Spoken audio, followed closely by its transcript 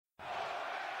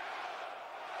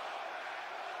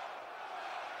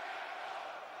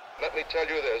let me tell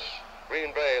you this.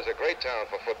 Green Bay is a great town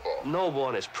for football. No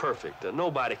one is perfect.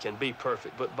 Nobody can be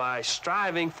perfect. But by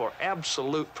striving for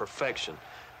absolute perfection,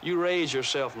 you raise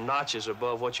yourself notches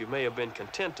above what you may have been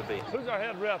content to be. Who's our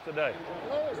head ref today?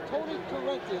 Well, it's Tony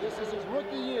Correcti. This is his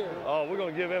rookie year. Oh, we're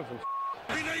going to give him some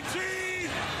V19!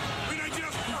 V19!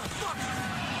 Fuck!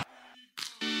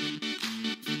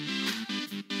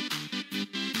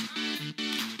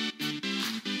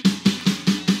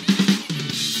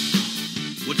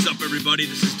 What's up, everybody?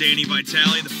 This is Danny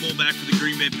Vitale, the fullback for the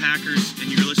Green Bay Packers, and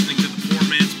you're listening to the Poor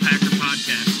Man's Packer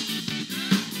Podcast.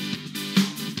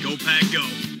 Go Pack, go.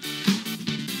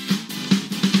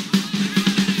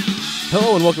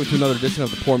 Hello and welcome to another edition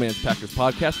of the Poor Man's Packers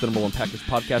Podcast, the number one Packers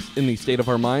podcast in the state of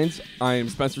our minds. I am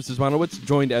Spencer Sismanowicz,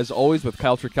 joined as always with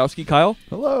Kyle Trukowski. Kyle?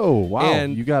 Hello. Wow.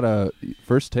 And you got a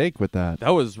first take with that. That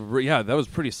was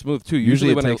pretty smooth too.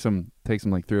 Usually when it takes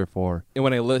them like 3 or 4. And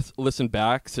when I listen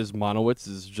back, Sismanowicz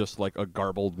is just like a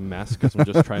garbled mess because I'm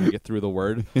just trying to get through the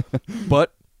word.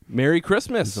 But Merry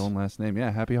Christmas. His own last name.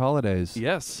 Yeah, happy holidays.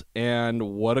 Yes, and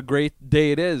what a great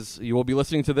day it is. You will be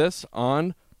listening to this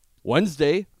on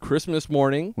Wednesday, Christmas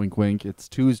morning. Wink, wink. It's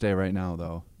Tuesday right now,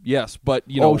 though. Yes, but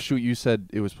you know. Oh, shoot. You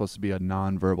said it was supposed to be a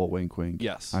non-verbal wink, wink.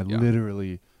 Yes. I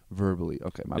literally verbally.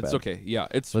 Okay, my bad. It's okay. Yeah,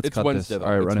 it's cut Wednesday, this. though.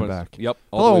 All right, it's run Wednesday. it back. Yep.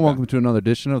 Hello, and welcome to another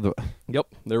edition of the... Yep,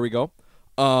 there we go.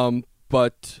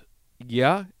 But,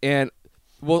 yeah, and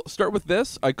we'll start with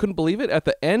this. I couldn't believe it. At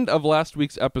the end of last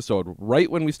week's episode, right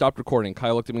when we stopped recording,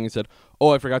 Kyle looked at me and said, "Oh,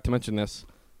 I forgot to mention this.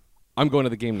 I'm going to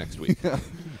the game next week."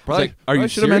 Probably, like, are you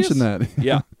should have mentioned that.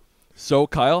 Yeah. So,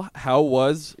 Kyle, how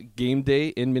was game day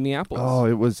in Minneapolis? Oh,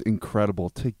 it was incredible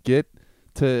to get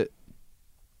to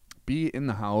be in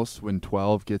the house when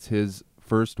 12 gets his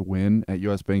first win at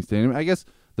US Bank Stadium. I guess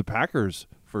the Packers'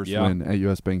 first win at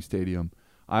US Bank Stadium.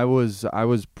 I was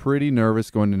pretty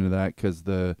nervous going into that because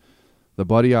the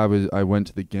buddy I went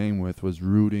to the game with was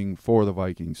rooting for the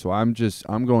Vikings. So I'm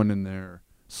going in there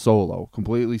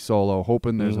completely solo,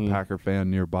 hoping there's a Packer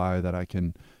fan nearby that I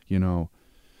can,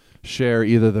 share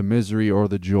either the misery or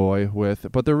the joy with.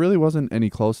 But there really wasn't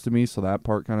any close to me, so that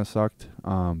part kind of sucked.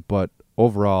 But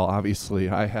overall, obviously,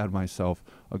 I had myself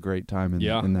a great time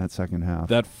in that second half.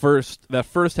 That first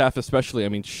half especially, I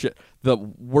mean, the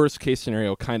worst case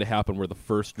scenario kind of happened where the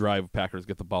first drive Packers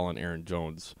get the ball on Aaron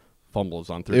Jones fumbles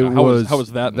on third. How was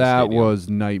that in the That stadium? was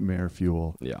nightmare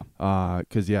fuel. Yeah.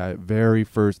 Because, very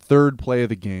third play of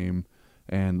the game.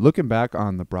 And looking back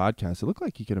on the broadcast, it looked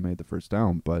like he could have made the first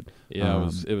down, but it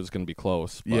was going to be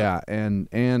close. But. Yeah, and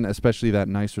especially that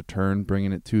nice return,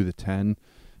 bringing it to the 10,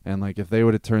 and like if they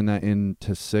would have turned that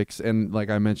into 6, and like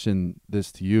I mentioned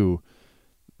this to you,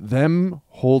 them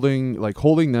holding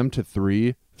them to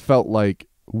 3 felt like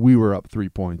we were up 3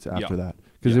 points after that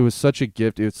because it was such a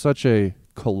gift. It was such a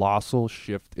colossal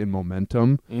shift in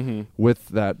momentum with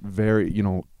that very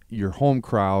your home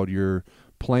crowd, your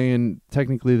playing,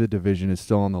 technically the division is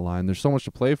still on the line. There's so much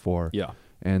to play for. Yeah.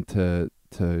 And to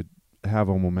have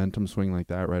a momentum swing like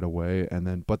that right away,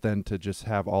 but then to just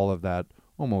have all of that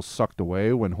almost sucked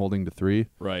away when holding to 3.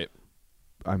 Right.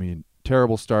 I mean,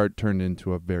 terrible start turned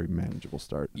into a very manageable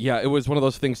start. Yeah, it was one of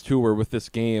those things too where with this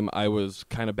game I was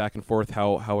kind of back and forth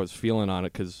how I was feeling on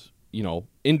it because,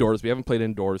 indoors, we haven't played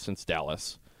indoors since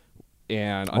Dallas.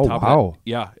 And on top of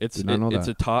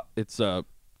that, it's a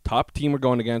top team we're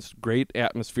going against, great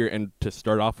atmosphere, and to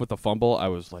start off with a fumble, I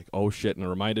was like, oh shit, and it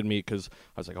reminded me because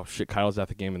I was like, oh shit, Kyle's at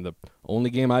the game, and the only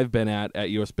game I've been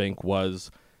at US Bank was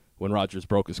when Rodgers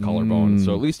broke his collarbone,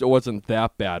 so at least it wasn't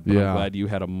that bad, but I'm glad you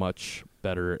had a much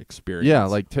better experience. Yeah,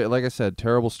 like I said,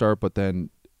 terrible start, but then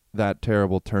that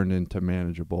terrible turned into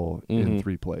manageable in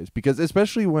 3 plays, because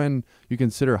especially when you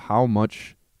consider how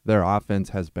much their offense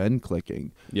has been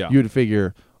clicking, you'd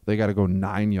figure they got to go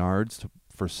 9 yards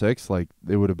for 6, like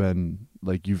they would have been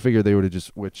like you figure they would have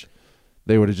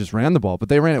just ran the ball, but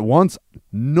they ran it once.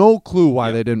 No clue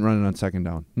why they didn't run it on second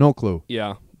down. No clue.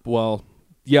 Yeah. Well,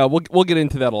 yeah, we'll get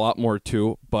into that a lot more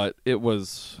too, but it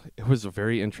was a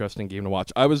very interesting game to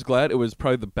watch. I was glad. It was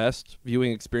probably the best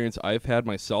viewing experience I've had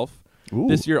myself.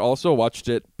 This year. Also watched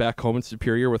it back home in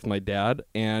Superior with my dad,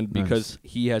 and because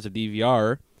he has a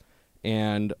DVR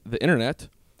and the internet,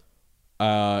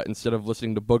 instead of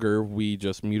listening to Booger, we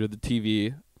just muted the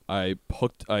TV. I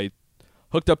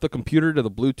hooked up the computer to the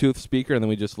Bluetooth speaker, and then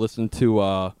we just listened to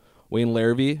Wayne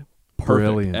Larrivee. Perfect.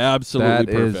 Brilliant.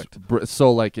 Absolutely perfect.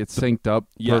 So like it's synced up.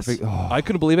 Yes. Perfect. Oh. I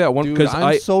couldn't believe it because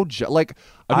I've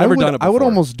never done it before. I would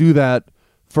almost do that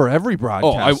for every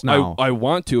broadcast now. I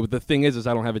want to, but the thing is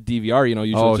I don't have a DVR.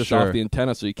 Usually it's just off the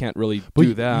antenna, so you can't really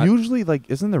do that. Usually,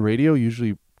 isn't the radio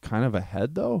usually kind of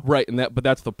ahead though. Right, but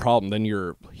that's the problem. Then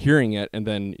you're hearing it, and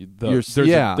then there's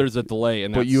a delay,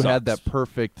 and but you sucks. had that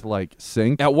perfect like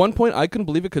sync. At one point, I couldn't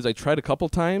believe it because I tried a couple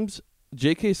times.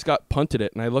 J.K. Scott punted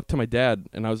it, and I looked to my dad,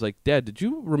 and I was like, "Dad, did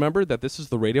you remember that this is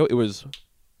the radio?" It was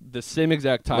the same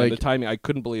exact time. The timing, I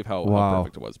couldn't believe how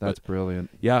perfect it was. That's brilliant.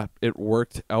 Yeah, it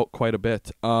worked out quite a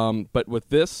bit. But with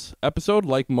this episode,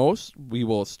 like most, we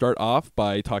will start off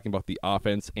by talking about the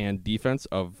offense and defense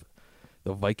of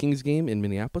the Vikings game in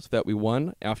Minneapolis that we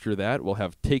won. After that, we'll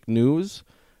have Take News,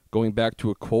 going back to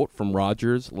a quote from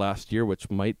Rodgers last year, which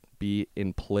might be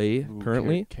in play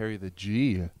currently. Carry the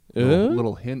G.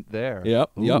 Little hint there.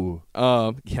 Yep. Ooh.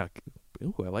 Yep. Yeah.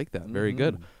 Ooh, I like that. Very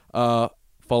good.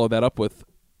 Follow that up with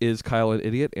Is Kyle an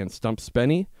Idiot and Stump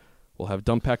Spenny. We'll have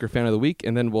Dumb Packer Fan of the Week,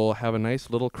 and then we'll have a nice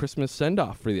little Christmas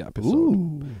send-off for the episode.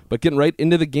 Ooh. But getting right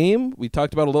into the game, we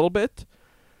talked about a little bit.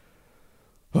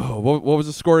 Oh, what was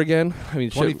the score again? I mean,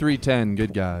 23-10,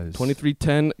 good guys.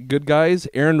 23-10, good guys.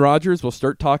 Aaron Rodgers, we'll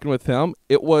start talking with him.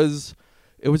 It was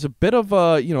a bit of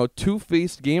a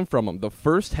two-faced game from him. The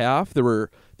first half, there were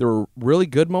really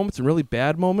good moments and really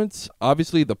bad moments.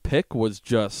 Obviously, the pick was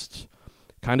just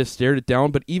kind of stared it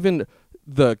down, but even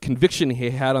the conviction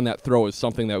he had on that throw is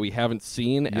something that we haven't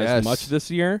seen as much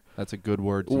this year. That's a good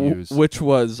word to use. Which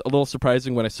was a little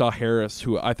surprising when I saw Harris,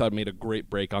 who I thought made a great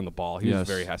break on the ball. He was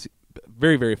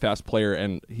very, very fast player,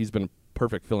 and he's been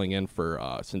perfect filling in for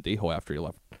Sendejo after he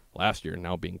left last year,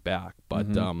 now being back. But,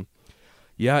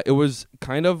 yeah, it was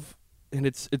kind of, and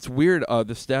it's weird.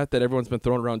 The stat that everyone's been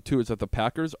throwing around, too, is that the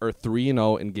Packers are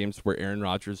 3-0 in games where Aaron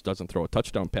Rodgers doesn't throw a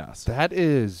touchdown pass. That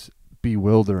is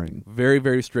bewildering. Very,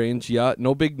 very strange. Yeah,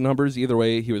 no big numbers either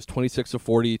way. He was 26 of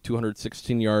 40,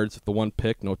 216 yards, the one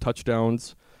pick, no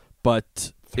touchdowns.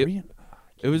 But it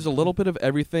was a little bit of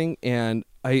everything, and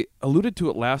I alluded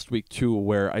to it last week, too,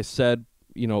 where I said,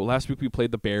 last week we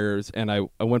played the Bears, and I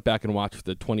went back and watched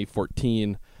the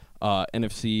 2014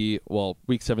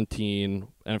 Week 17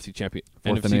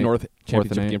 NFC North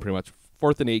Championship game, pretty much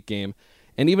 4th and 8 game.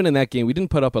 And even in that game, we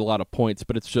didn't put up a lot of points,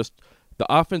 but it's just the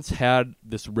offense had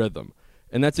this rhythm,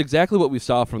 and that's exactly what we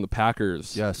saw from the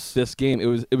Packers. Yes, this game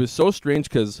it was so strange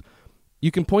because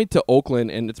you can point to Oakland,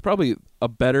 and it's probably a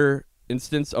better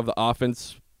instance of the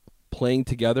offense playing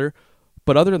together.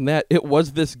 But other than that, it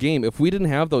was this game. If we didn't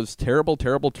have those terrible,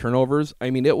 terrible turnovers, I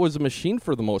mean, it was a machine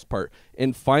for the most part.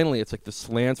 And finally, it's like the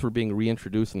slants were being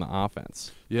reintroduced in the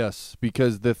offense. Yes,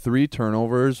 because the 3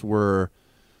 turnovers were,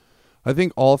 I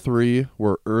think all 3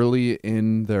 were early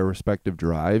in their respective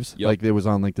drives. Yep. Like it was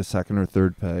on like the second or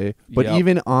third play. But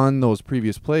even on those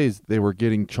previous plays, they were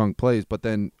getting chunk plays. But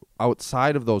then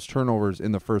outside of those turnovers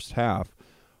in the first half,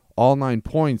 all 9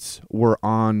 points were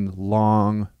on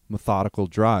long, methodical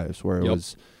drives where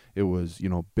it was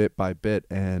bit by bit,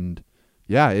 and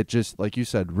it just, like you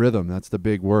said, rhythm. That's the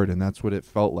big word, and that's what it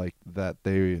felt like that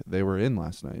they were in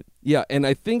last night. Yeah, and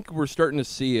I think we're starting to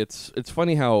see it's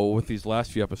funny how with these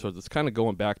last few episodes it's kind of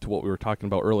going back to what we were talking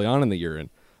about early on in the year, and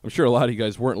I'm sure a lot of you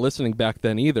guys weren't listening back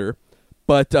then either,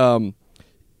 but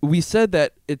we said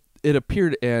that it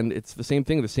appeared, and it's the same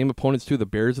thing, the same opponents too, the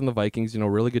Bears and the Vikings,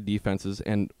 really good defenses,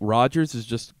 and Rodgers is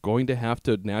just going to have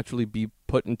to naturally be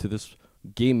put into this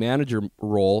game manager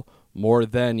role more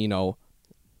than,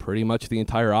 pretty much the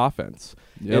entire offense.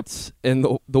 Yep.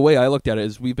 And the way I looked at it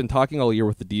is we've been talking all year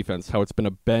with the defense, how it's been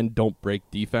a bend, don't break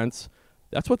defense.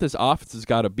 That's what this offense has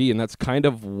got to be, and that's kind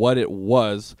of what it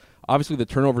was. Obviously, the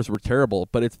turnovers were terrible,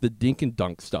 but it's the dink and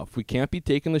dunk stuff. We can't be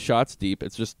taking the shots deep.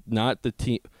 It's just not the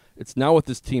team. It's not what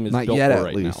this team is not built yet, for at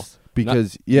right least. now.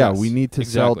 Because we need to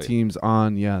sell teams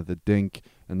on the dink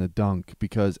and the dunk,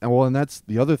 because and that's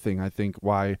the other thing I think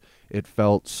why it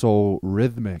felt so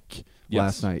rhythmic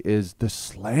last night is the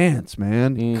slants,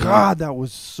 man. Mm-hmm. God, that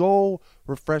was so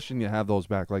refreshing to have those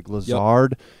back. Like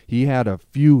Lazard, he had a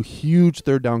few huge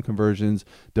third down conversions.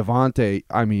 Devontae,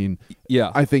 I mean,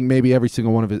 I think maybe every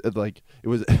single one of his, like, it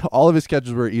was all of his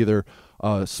catches were either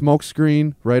smoke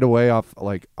screen right away off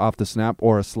the snap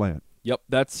or a slant. Yep,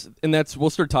 that's we'll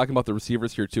start talking about the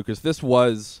receivers here too, because this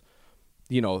was,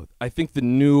 I think the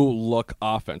new look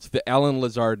offense, the Allen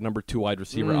Lazard number 2 wide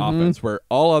receiver offense, where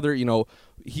all other,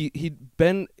 he'd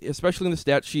been, especially in the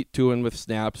stat sheet too, and with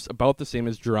snaps, about the same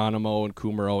as Geronimo and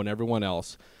Kumaro and everyone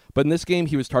else. But in this game,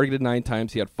 he was targeted 9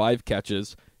 times. He had 5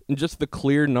 catches, and just the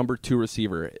clear number 2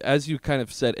 receiver. As you kind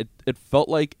of said, it felt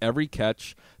like every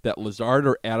catch that Lazard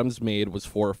or Adams made was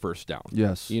for a first down.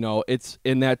 Yes.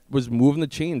 And that was moving the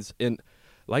chains. And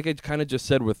like I kind of just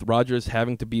said, with Rodgers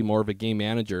having to be more of a game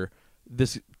manager,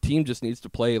 this team just needs to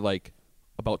play like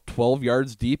about 12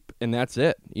 yards deep, and that's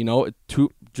it. You know,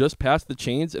 just past the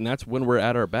chains, and that's when we're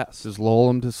at our best. Just lull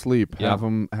them to sleep. Yeah.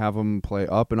 Have them play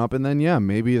up and up, and then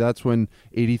maybe that's when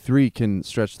 83 can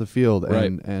stretch the field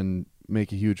and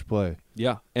make a huge play.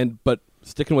 Yeah, but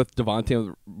sticking with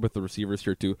Devontae with the receivers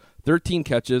here too, 13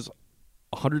 catches,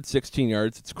 116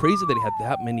 yards. It's crazy that he had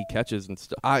that many catches and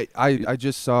stuff. I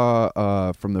just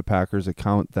saw from the Packers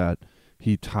account that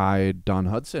he tied Don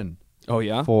Hudson. Oh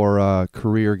yeah, for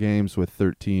career games with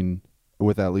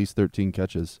at least 13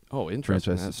 catches. Oh,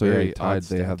 interesting. That's so very he tied.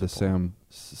 They have the pull.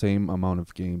 same amount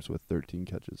of games with 13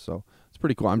 catches. So it's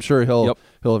pretty cool. I'm sure he'll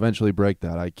eventually break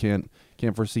that. I can't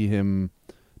foresee him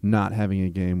not having a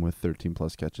game with 13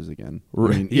 plus catches again. I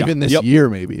mean, even this year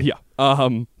maybe. Yeah.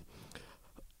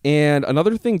 And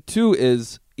another thing too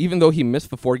is even though he missed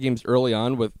the 4 games early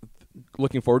on with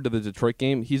looking forward to the Detroit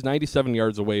game, he's 97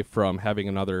 yards away from having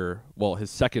his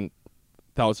second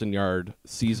 1,000-yard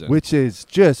season, which is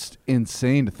just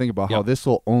insane to think about. How this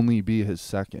will only be his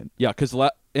second. Yeah, because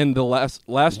in the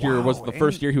last year was the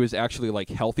first year he was actually like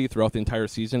healthy throughout the entire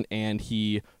season, and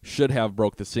he should have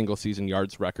broke the single season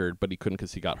yards record, but he couldn't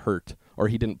because he got hurt or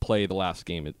he didn't play the last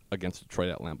game against Detroit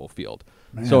at Lambeau Field.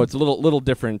 Man. So it's a little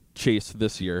different chase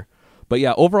this year. But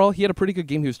yeah, overall he had a pretty good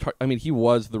game. He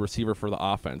was the receiver for the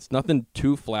offense. Nothing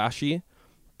too flashy,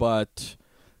 but.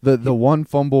 The one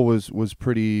fumble was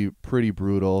pretty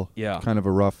brutal. Yeah, kind of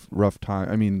a rough time.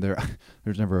 I mean,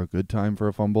 there's never a good time for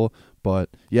a fumble, but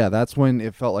yeah, that's when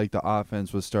it felt like the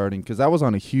offense was starting because that was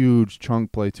on a huge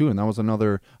chunk play too, and that was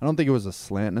another. I don't think it was a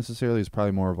slant necessarily. It's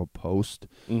probably more of a post.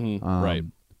 Right.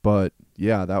 But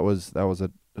yeah, that was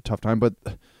a tough time, but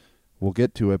we'll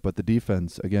get to it. But the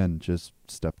defense again just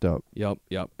stepped up. Yep.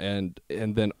 And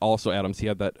then also Adams, he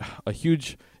had a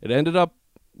huge. It ended up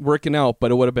working out,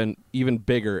 but it would have been even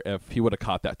bigger if he would have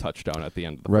caught that touchdown at the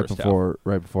end of the first half.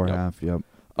 Right before half. Yep.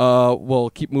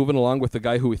 We'll keep moving along with the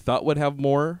guy who we thought would have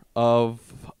more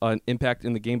of an impact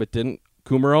in the game, but didn't.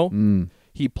 Kumaro.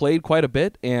 He played quite a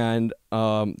bit and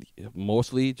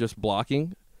mostly just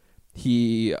blocking.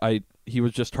 He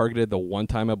was just targeted the one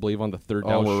time I believe on the third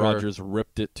down where Rodgers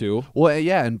ripped it too. Well,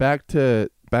 yeah, and back to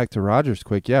Rodgers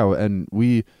quick. Yeah, and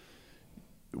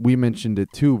we mentioned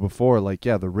it too before, like,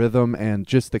 the rhythm and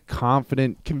just the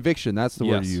confident conviction. That's the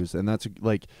word you use. And that's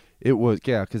like, it was,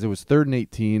 because it was 3rd and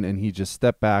 18 and he just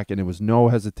stepped back and it was no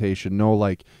hesitation, no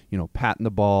patting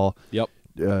the ball. Yep.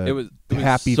 It was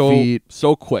happy feet.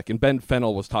 So quick. And Ben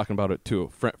Fennell was talking about it too,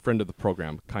 friend of the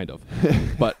program, kind of.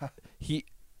 But he,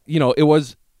 it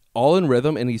was all in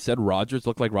rhythm and he said Rodgers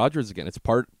looked like Rodgers again. It's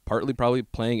partly probably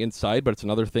playing inside, but it's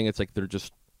another thing. It's like they're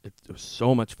just, it was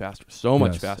so much faster,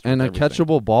 much faster. And a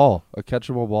catchable ball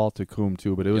to Coombe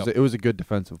too, but it was a good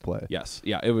defensive play. Yes.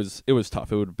 Yeah, it was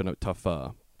tough. It would have been a tough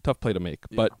play to make.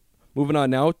 Yeah. But moving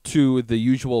on now to the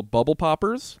usual bubble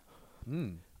poppers.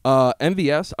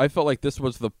 MVS, I felt like this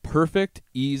was the perfect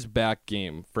ease back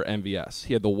game for MVS.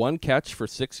 He had the one catch for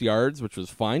 6 yards, which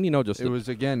was fine, it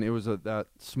was that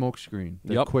smoke screen.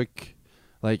 The quick,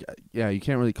 you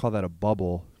can't really call that a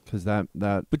bubble.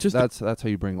 Because that's how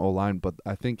you bring O-line, but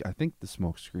I think the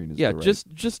smoke screen is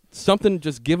just something.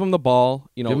 Just give him the ball,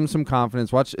 give him some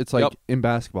confidence. Watch, it's like in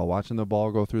basketball, watching the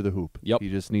ball go through the hoop. Yep, he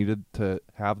just needed to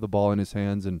have the ball in his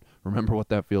hands and remember what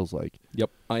that feels like. Yep,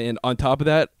 and on top of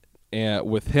that,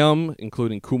 with him,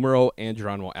 including Kumaro and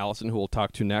Geronimo Allison, who we'll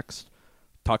talk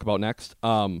about next.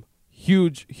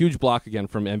 Huge block again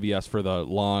from MVS for the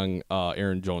long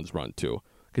Aaron Jones run too.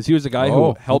 Because he was a guy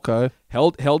who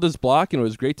held his block, and it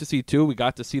was great to see, too. We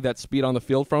got to see that speed on the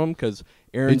field from him because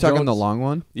Aaron Jones... Are you talking the long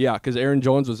one? Yeah, because Aaron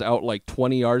Jones was out like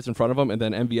 20 yards in front of him, and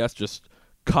then MVS just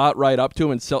caught right up to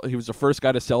him, and he was the first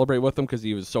guy to celebrate with him because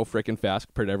he was so freaking fast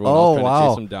compared to everyone else trying to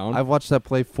chase him down. I've watched that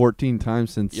play 14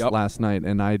 times since last night,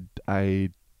 and I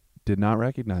did not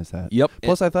recognize that. Yep.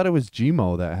 Plus, I thought it was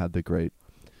Gmo that had the great...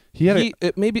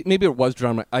 Maybe it was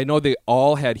John. I know they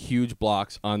all had huge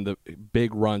blocks on the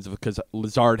big runs because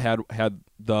Lazard had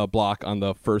the block on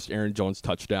the first Aaron Jones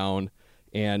touchdown,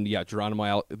 and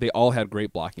Geronimo. They all had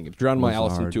great blocking. Geronimo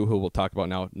Allison too, who we'll talk about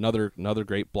now. Another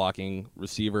great blocking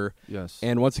receiver. Yes.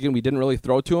 And once again, we didn't really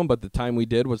throw to him, but the time we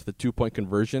did was the 2-point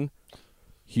conversion.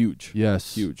 Huge.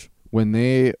 Yes. Huge. When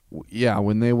they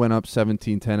went up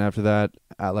 17-10 after that,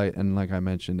 like I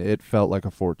mentioned, it felt like a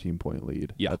 14-point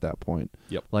lead at that point.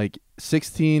 Yep. Like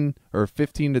 16 or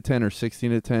 15-10 or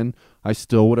 16-10, I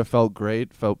still would have felt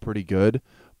great, felt pretty good,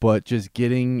 but just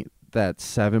getting that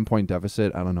 7-point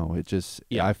deficit, I don't know, it just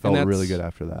I felt really good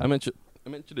after that. I mentioned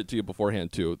it to you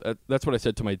beforehand too. That's what I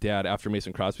said to my dad after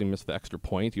Mason Crosby missed the extra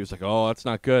point. He was like, "Oh, that's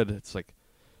not good." It's like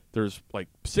there's like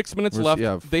 6 minutes left.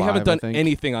 Yeah, they haven't done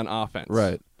anything on offense.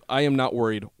 Right. I am not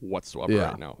worried whatsoever Yeah.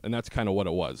 right now, and that's kind of what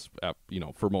it was,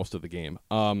 for most of the game.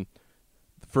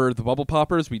 For the bubble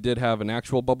poppers, we did have an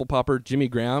actual bubble popper, Jimmy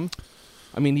Graham.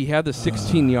 I mean, he had the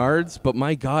 16 yards, but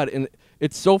my God, and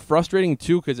it's so frustrating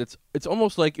too because it's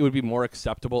almost like it would be more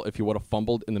acceptable if you would have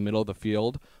fumbled in the middle of the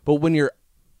field. But when you're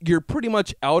pretty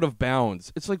much out of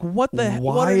bounds, it's like what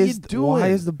are you doing? Why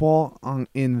is the ball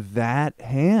in that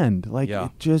hand? Like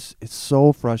it's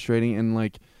so frustrating. And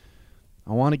like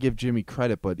I want to give Jimmy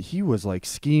credit, but he was like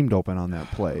schemed open on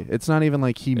that play. It's not even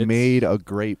like he made a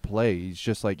great play. He's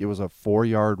just like it was a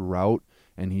 4-yard route,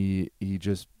 and he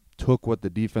just took what the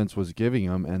defense was giving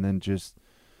him and then just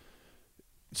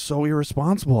so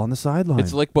irresponsible on the sideline.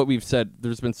 It's like what we've said.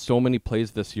 There's been so many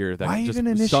plays this year that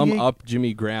just sum up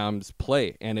Jimmy Graham's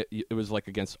play. And it was like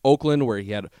against Oakland where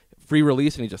he had free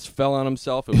release and he just fell on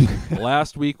himself. It was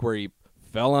last week where he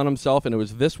fell on himself. And it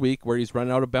was this week where he's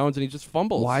running out of bounds and he just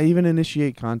fumbles. Why even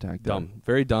initiate contact? Dumb.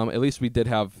 Very dumb. At least we did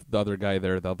have the other guy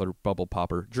there, the other bubble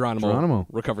popper. Geronimo.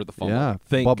 Recovered the fumble. Yeah.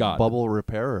 Thank God. Bubble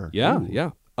repairer. Yeah, Ooh. yeah.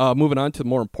 Moving on to the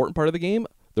more important part of the game,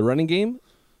 the running game.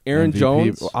 Aaron MVP.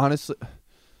 Jones. Honestly,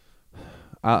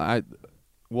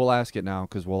 we'll ask it now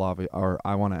because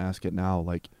I want to ask it now.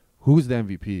 Like, who's the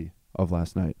MVP of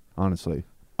last night? Honestly,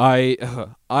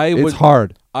 it's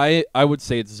hard. I would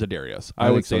say it's Za'Darius.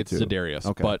 I would say it's Za'Darius.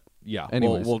 Okay. But yeah,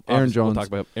 anyways, Aaron Jones. We'll talk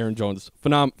about Aaron Jones.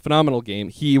 Phenomenal game.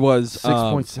 He was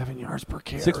 6.7 yards per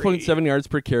carry. 6.7 yards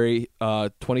per carry.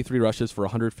 23 rushes for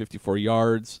 154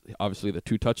 yards. Obviously, the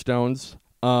 2 touchdowns.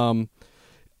 About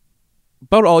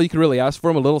all you can really ask for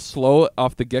him. A little slow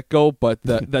off the get go, but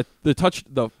the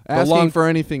asking long for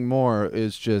anything more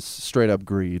is just straight up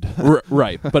greed.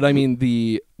 Right. But I mean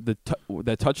the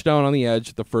touchdown on the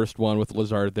edge, the first one with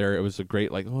Lazard there, it was a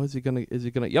great is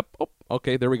he gonna yep, oh,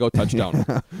 okay, there we go, touchdown.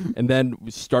 And then we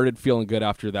started feeling good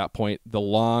after that point. The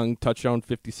long touchdown,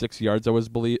 56 yards, I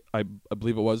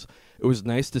believe it was. It was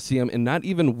nice to see him and not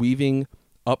even weaving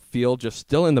upfield, just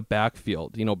still in the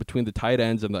backfield, between the tight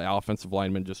ends and the offensive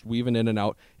linemen, just weaving in and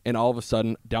out, and all of a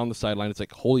sudden, down the sideline, it's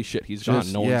like, holy shit, he's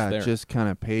gone, no one's there. Just kind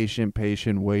of patient,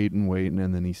 waiting,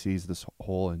 and then he sees this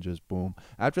hole and just boom.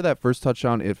 After that first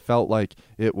touchdown, it felt like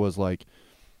it was like,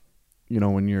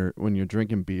 when you're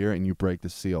drinking beer and you break the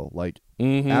seal. Like,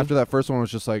 after that first one was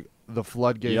just like, the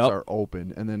floodgates are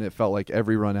open, and then it felt like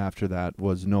every run after that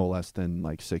was no less than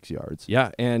like 6 yards. Yeah,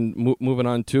 and moving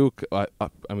on to, I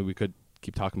mean, we could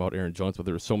keep talking about Aaron Jones, but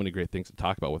there were so many great things to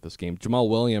talk about with this game. Jamal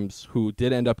Williams, who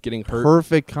did end up getting hurt.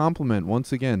 Perfect compliment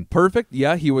once again. Perfect.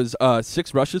 Yeah, he was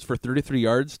 6 rushes for 33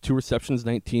 yards, 2 receptions,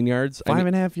 19 yards.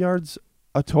 5.5 yards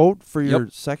a tote for your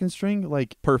second string?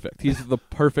 Like, perfect. He's the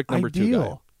perfect number 2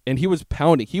 guy. And he was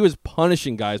pounding. He was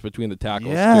punishing guys between the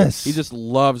tackles. Yes. Too. He just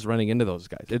loves running into those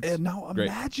guys. Now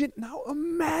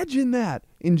imagine that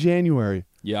in January.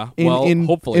 Yeah.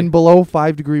 Hopefully in below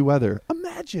 5-degree weather.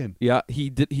 Imagine. Yeah,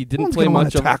 he didn't One's play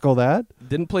much of tackle that.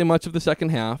 Didn't play much of the second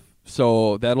half.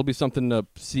 So that'll be something to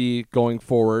see going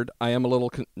forward. I am a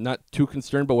little not too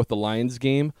concerned, but with the Lions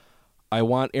game, I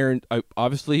want Aaron.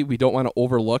 Obviously, we don't want to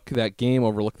overlook that game,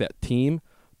 overlook that team,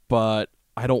 but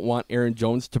I don't want Aaron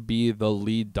Jones to be the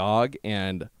lead dog,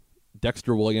 and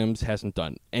Dexter Williams hasn't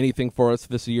done anything for us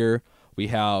this year. We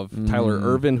have Tyler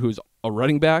Ervin, who's a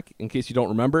running back, in case you don't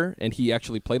remember, and he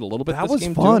actually played a little bit this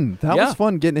game, fun. too. That was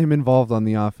fun getting him involved on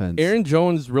the offense. Aaron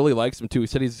Jones really likes him, too. He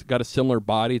said he's got a similar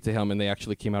body to him, and they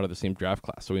actually came out of the same draft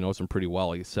class, so he knows him pretty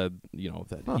well. He said,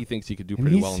 that he thinks he could do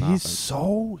pretty well in offense.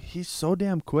 He's so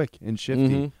damn quick and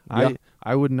shifty.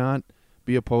 I would not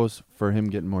be opposed for him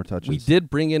getting more touches. We did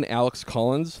bring in Alex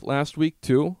Collins last week,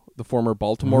 too, the former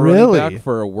Baltimore running back,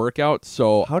 for a workout.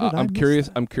 So I'm curious.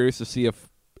 I'm curious to see if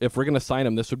we're going to sign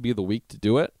him, this would be the week to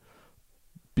do it.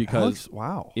 Because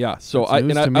wow, yeah. So I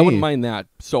wouldn't mind that.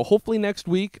 So hopefully next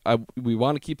week, we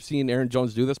want to keep seeing Aaron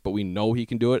Jones do this, but we know he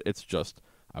can do it. It's just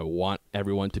I want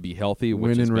everyone to be healthy,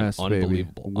 which has been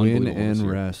unbelievable. Win and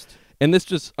rest. And this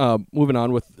just moving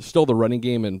on with still the running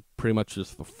game and pretty much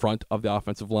just the front of the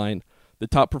offensive line. The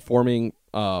top performing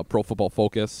Pro Football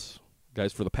Focus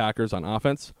guys for the Packers on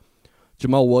offense.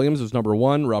 Jamal Williams was number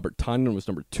 1. Robert Tonyan was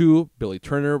number 2. Billy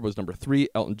Turner was number 3.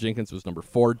 Elton Jenkins was number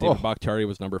 4. David Bakhtiari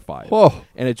was number 5. Oh.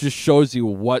 And it just shows you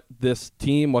what this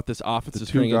team, what this offense is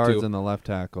turning into. 2 guards and the left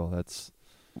tackle. That's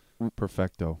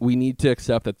perfecto. We need to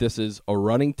accept that this is a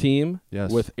running team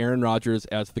with Aaron Rodgers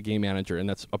as the game manager, and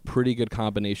that's a pretty good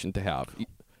combination to have.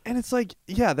 And it's like,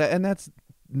 that's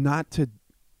not to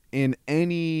in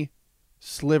any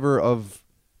sliver of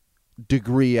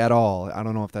degree at all. I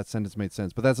don't know if that sentence made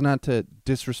sense, but that's not to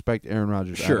disrespect Aaron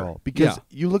Rodgers at all. Because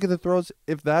you look at the throws,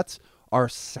 if that's our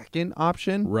second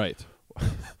option, right?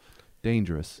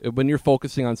 dangerous. When you're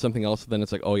focusing on something else, then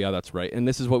it's like, oh yeah, that's right. And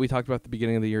this is what we talked about at the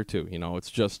beginning of the year too. It's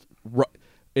just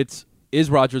is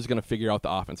Rodgers going to figure out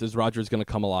the offense? Is Rodgers going to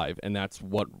come alive? And that's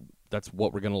what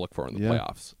we're going to look for in the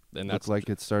playoffs. And that's like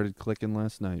it started clicking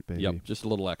last night, baby. Yep, just a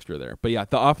little extra there. But yeah,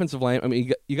 the offensive line. I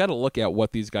mean, you got to look at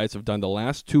what these guys have done the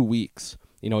last 2 weeks.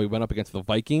 We went up against the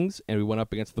Vikings and we went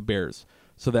up against the Bears.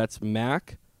 So that's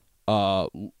Mack,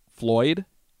 Floyd,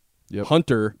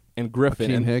 Hunter, and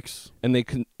Griffin, and Hicks, and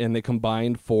they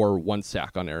combined for 1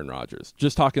 sack on Aaron Rodgers.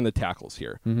 Just talking the tackles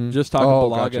here. Just talking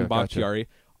Balaga and Bakhtiari.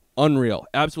 Unreal,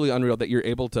 absolutely unreal that you're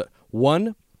able to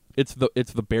It's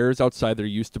the Bears outside. They're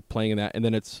used to playing in that, and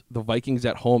then it's the Vikings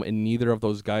at home, and neither of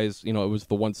those guys. It was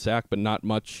the 1 sack, but not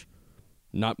much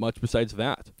besides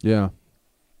that. Yeah,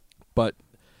 but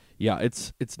yeah,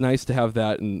 it's nice to have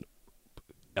that, and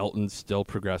Elton's still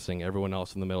progressing. Everyone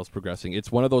else in the middle is progressing.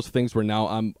 It's one of those things where now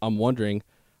I'm wondering.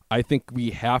 I think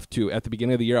we have to, at the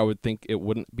beginning of the year, I would think it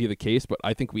wouldn't be the case, but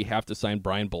I think we have to sign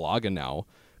Brian Balaga now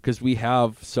because we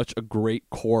have such a great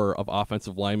core of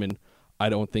offensive linemen. I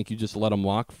don't think you just let him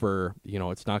walk for,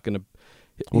 it's not going to.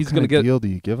 What kind of deal do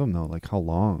you give him though? Like how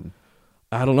long?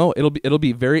 I don't know. It'll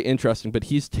be very interesting. But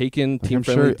he's taken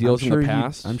team-friendly deals in the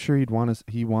past. I'm sure he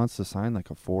wants to sign like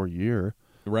a 4-year.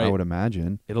 Right. I would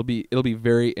imagine it'll be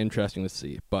very interesting to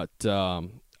see. But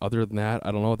other than that,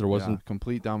 I don't know. There wasn't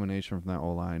complete domination from that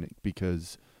O-line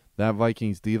because that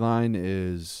Vikings D-line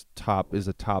is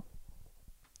a top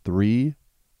 3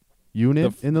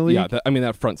 unit in the league. Yeah,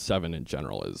 that front 7 in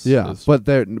general is. Yeah, but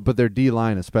their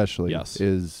D-line especially yes.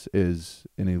 is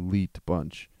an elite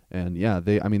bunch. And yeah,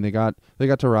 they got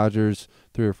to Rodgers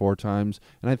 3 or 4 times,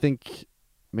 and I think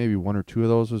maybe 1 or 2 of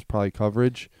those was probably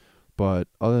coverage. But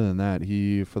other than that,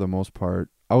 he, for the most part,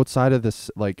 outside of this,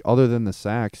 other than the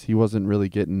sacks, he wasn't really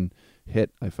getting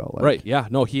hit, I felt like. Right, yeah.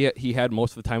 No, he had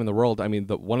most of the time in the world. I mean,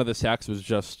 one of the sacks was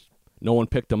just no one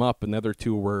picked him up, and the other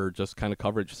 2 were just kind of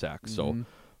coverage sacks. So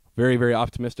very, very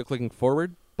optimistic looking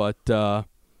forward. But,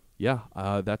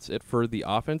 that's it for the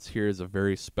offense. Here is a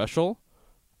very special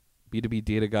B2B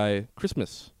Data Guy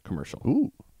Christmas commercial.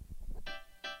 Ooh.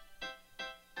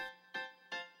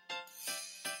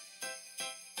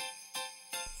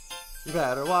 You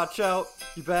better watch out,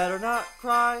 you better not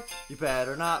cry, you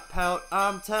better not pout,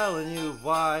 I'm telling you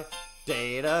why.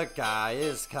 Data Guy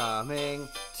is coming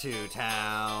to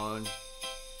town.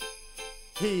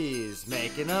 He's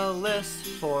making a list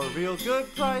for a real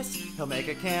good price. He'll make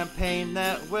a campaign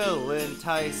that will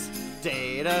entice.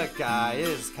 Data Guy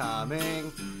is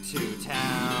coming to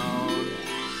town.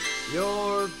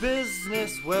 Your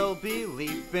business will be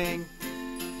leaping.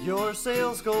 Your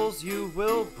sales goals you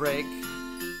will break.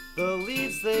 The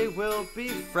leads, they will be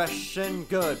fresh and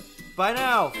good by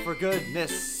now, for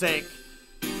goodness sake.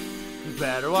 You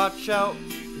better watch out,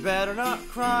 you better not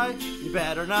cry, you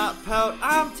better not pout,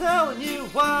 I'm telling you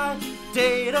why.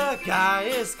 Data Guy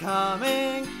is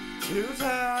coming to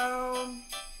town.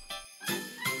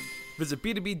 Visit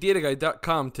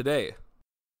b2bdataguy.com today.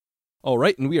 All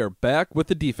right, and we are back with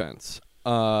the defense.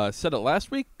 Said it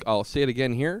last week, I'll say it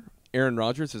again here. Aaron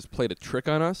Rodgers has played a trick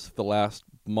on us the last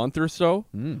month or so.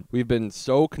 We've been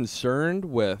so concerned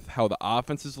with how the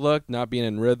offenses look, not being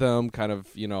in rhythm, kind of,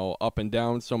 up and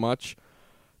down so much.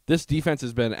 This defense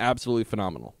has been absolutely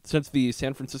phenomenal. Since the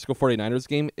San Francisco 49ers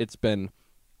game, it's been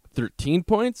 13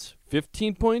 points,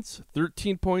 15 points,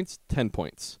 13 points, 10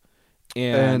 points.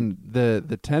 And the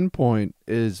 10-point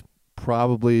is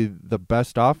probably the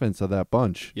best offense of that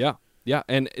bunch. Yeah. Yeah,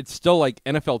 and it's still like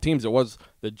NFL teams. It was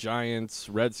the Giants,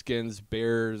 Redskins,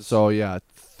 Bears. So, yeah,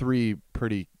 3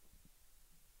 pretty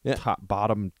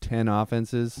bottom 10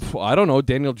 offenses. Well, I don't know.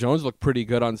 Daniel Jones looked pretty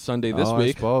good on Sunday this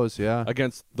week. I suppose, yeah.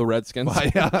 Against the Redskins.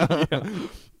 Yeah.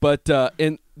 But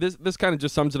and this kind of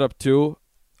just sums it up, too.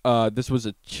 This was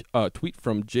a tweet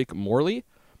from Jake Morley.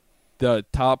 The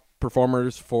top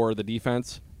performers for the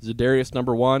defense: Za'Darius,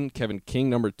 number 1, Kevin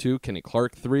King, number 2, Kenny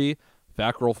Clark, 3,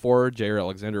 Fackrell 4, Jair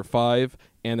Alexander 5,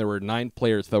 and there were 9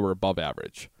 players that were above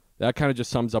average. That kind of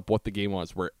just sums up what the game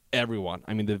was, where everyone,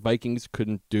 the Vikings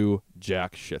couldn't do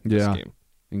jack shit this game.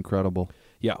 Incredible.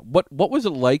 Yeah. What was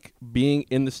it like being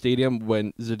in the stadium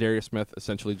when Za'Darius Smith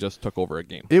essentially just took over a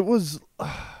game? It was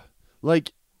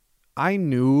I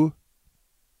knew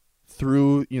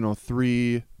through,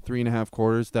 3.5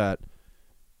 quarters that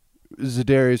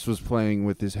Za'Darius was playing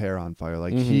with his hair on fire.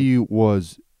 He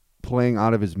was playing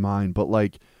out of his mind, but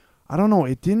I don't know,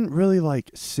 it didn't really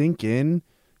sink in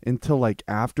until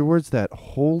afterwards that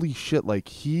holy shit,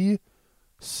 he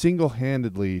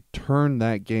single-handedly turned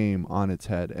that game on its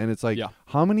head. And it's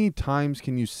how many times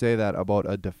can you say that about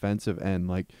a defensive end?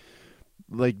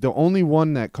 The only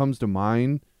one that comes to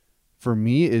mind for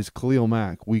me is Khalil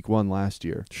Mack week 1 last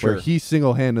year, Sure. where he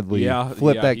single-handedly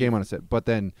flipped that game on its head. But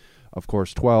then, of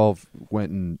course, 12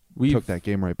 went and took that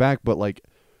game right back. But, like,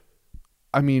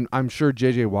 I mean, I'm sure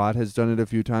J.J. Watt has done it a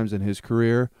few times in his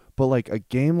career. But, like, a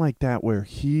game like that where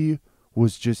he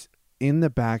was just in the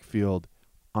backfield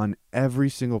on every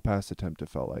single pass attempt, it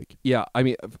felt like. Yeah, I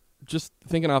mean, just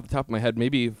thinking off the top of my head,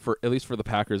 maybe at least for the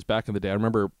Packers back in the day, I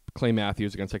remember Clay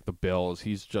Matthews against like the Bills.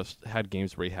 He's just had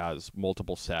games where he has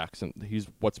multiple sacks, and he's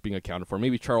what's being accounted for.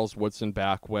 Maybe Charles Woodson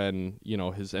back when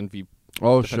his MVP.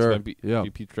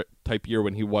 MVP type year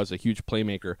when he was a huge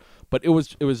playmaker. But it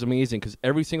was amazing because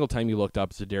every single time you looked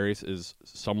up, Za'Darius is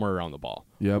somewhere around the ball,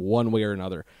 one way or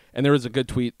another. And there was a good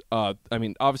tweet. I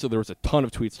mean, obviously there was a ton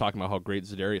of tweets talking about how great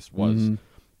Za'Darius was. Mm-hmm.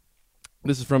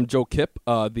 This is from Joe Kipp.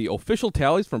 The official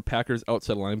tallies from Packers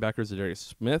outside linebacker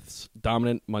Za'Darius Smith's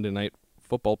dominant Monday Night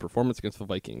Football performance against the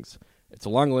Vikings. It's a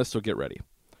long list, so get ready.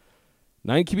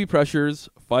 9 QB pressures,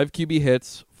 5 QB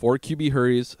hits, 4 QB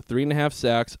hurries, 3.5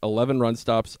 sacks, 11 run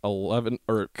stops, 7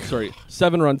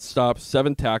 run stops,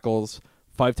 7 tackles,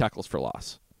 5 tackles for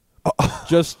loss.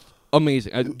 Just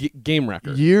amazing. Game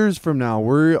record. Years from now,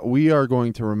 we are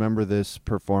going to remember this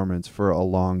performance for a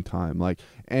long time.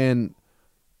 And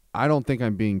I don't think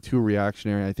I'm being too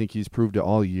reactionary. I think he's proved it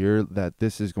all year that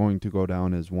this is going to go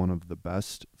down as one of the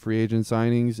best free agent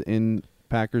signings in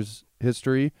Packers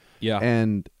history. Yeah.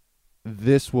 And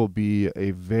this will be a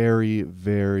very,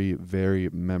 very, very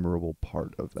memorable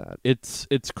part of that. It's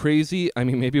crazy. I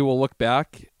mean, maybe we'll look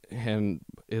back and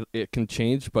it can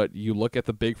change, but you look at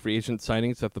the big free agent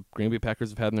signings that the Green Bay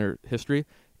Packers have had in their history,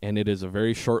 and it is a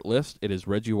very short list. It is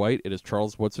Reggie White, it is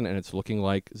Charles Woodson, and it's looking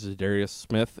like Za'Darius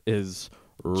Smith is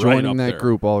joining that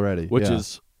group already, which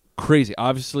is crazy.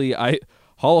 Obviously,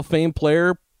 Hall of Fame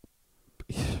player.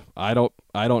 I don't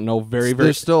know.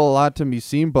 There's still a lot to be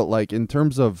seen, but like in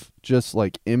terms of just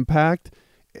like impact,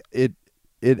 it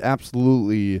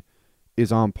absolutely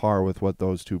is on par with what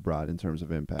those two brought in terms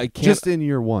of impact. Just in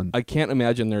year 1, I can't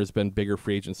imagine there's been bigger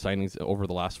free agent signings over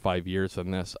the last 5 years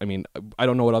than this. I mean, I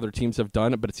don't know what other teams have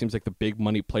done, but it seems like the big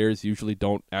money players usually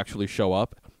don't actually show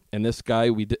up. And this guy,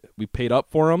 we paid up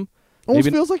for him.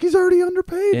 Almost feels like he's already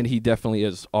underpaid. And he definitely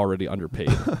is already underpaid.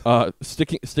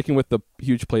 Sticking with the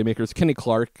huge playmakers, Kenny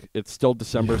Clark, it's still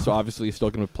December, so obviously he's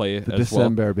still going to play the as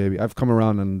December, well. Baby. I've come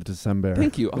around on December.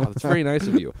 Thank you. Oh, that's very nice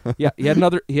of you. Yeah, he had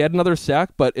another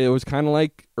sack, but it was kind of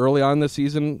like early on this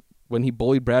season when he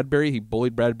bullied Bradbury. He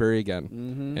bullied Bradbury again.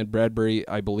 Mm-hmm. And Bradbury,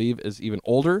 I believe, is even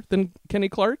older than Kenny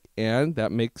Clark, and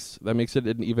that makes it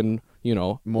an even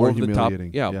more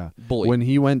humiliating. Bully. When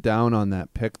he went down on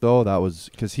that pick, though, that was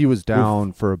because he was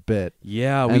down for a bit.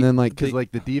 Yeah, and then because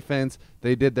the defense,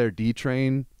 they did their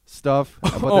D-train stuff.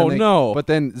 But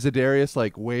then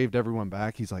Za'Darius waved everyone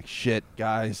back. He's like, "Shit,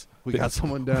 guys, we got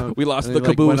someone down. We lost and the they,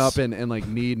 caboose." Went up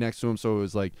and kneed next to him, so it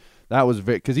was that was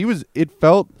because he was. It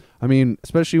felt. I mean,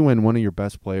 especially when one of your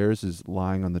best players is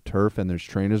lying on the turf and there's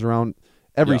trainers around.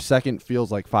 Every second feels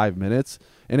like 5 minutes,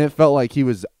 and it felt like he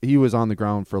was on the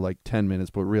ground for 10 minutes,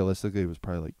 but realistically it was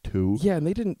probably 2. Yeah, and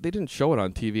they didn't show it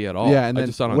on TV at all. Yeah, and then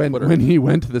just saw it on when Twitter. he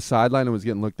went to the sideline and was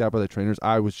getting looked at by the trainers,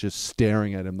 I was just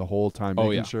staring at him the whole time,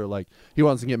 making sure he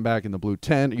wasn't getting back in the blue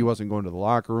tent, he wasn't going to the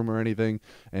locker room or anything.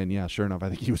 And yeah, sure enough, I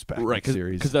think he was back in the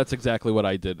series. Because that's exactly what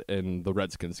I did in the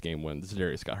Redskins game when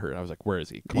Za'Darius got hurt. I was like, "Where is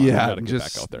he? Come on, we gotta get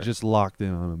back out there." Just locked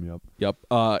in on him. Yep.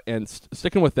 And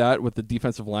sticking with that, with the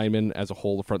defensive linemen as a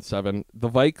whole, the front seven. The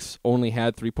VIkes only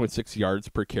had 3.6 yards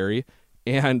per carry,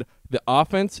 and the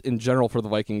offense in general for the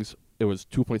Vikings, it was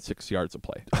 2.6 yards a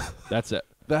play. That's it.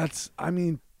 That's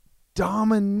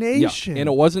domination. Yeah. And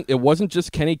it wasn't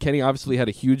just Kenny. Kenny obviously had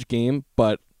a huge game,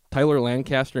 but Tyler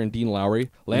Lancaster and Dean Lowry.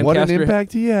 What an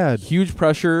impact he had. Huge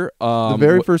pressure. The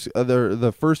very first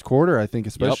the first quarter, I think,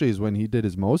 especially is when he did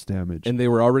his most damage. And they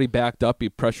were already backed up. He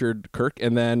pressured Kirk.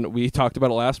 And then we talked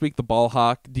about it last week, the ball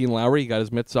hawk, Dean Lowry, he got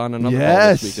his mitts on another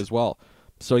ball this week as well.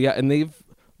 So, yeah, and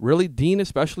Dean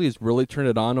especially has really turned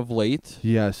it on of late.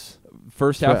 Yes.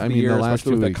 First half of the year, the last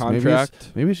especially 2 with weeks. that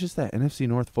contract. Maybe it's just that NFC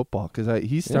North football, because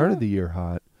he started the year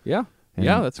hot. Yeah.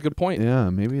 That's a good point. Yeah,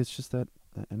 maybe it's just that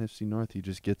NFC North, he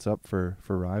just gets up for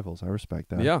rivals. I respect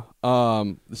that. Yeah.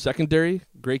 The secondary,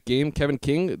 great game. Kevin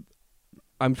King,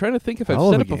 I'm trying to think if I've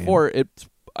said it before.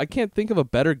 I can't think of a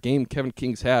better game Kevin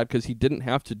King's had because he didn't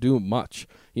have to do much.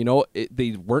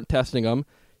 They weren't testing him.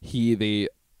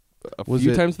 A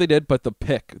few times they did, but the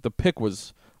pick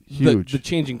was huge. The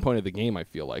changing point of the game, I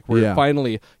feel like. Where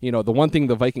finally, the one thing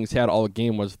the Vikings had all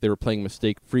game was they were playing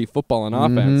mistake-free football on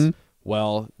offense.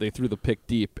 Well, they threw the pick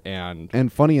deep.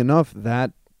 And funny enough,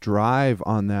 that drive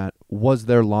on that was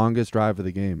their longest drive of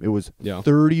the game. It was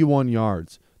 31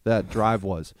 yards. that drive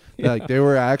was. Like they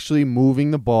were actually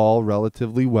moving the ball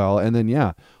relatively well, and then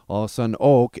all of a sudden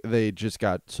Oak, they just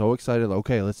got so excited.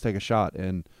 Okay, let's take a shot,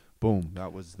 and boom,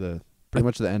 that was pretty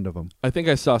much the end of them. I think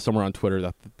I saw somewhere on Twitter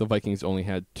that the Vikings only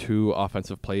had 2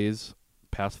 offensive plays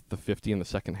past the 50 in the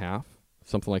second half,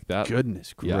 something like that.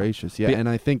 Goodness gracious, yeah. And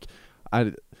I think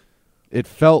it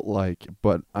felt like,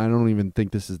 but I don't even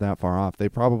think this is that far off. They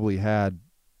probably had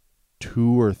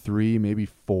 2 or 3, maybe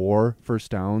 4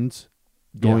 first downs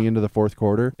going into the fourth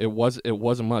quarter. It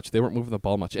wasn't much. They weren't moving the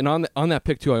ball much. And on that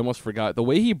pick too, I almost forgot the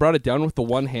way he brought it down with the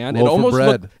one hand. It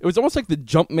was almost like the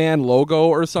Jumpman logo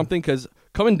or something. Because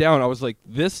coming down, I was like,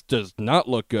 this does not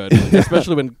look good.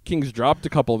 Especially when Kings dropped a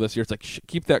couple this year. It's like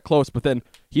keep that close. But then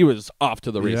he was off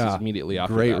to the races immediately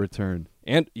after Great that. return.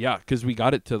 And because we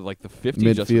got it to like the 50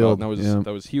 midfield, just about, and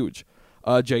that was huge.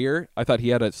 Jair, I thought he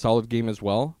had a solid game as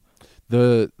well.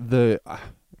 The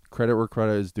credit where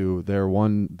credit is due.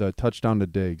 The touchdown to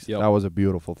Diggs. That was a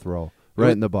beautiful throw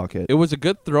in the bucket. It was a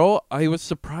good throw. I was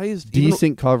surprised.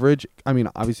 Decent coverage. I mean,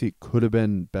 obviously it could have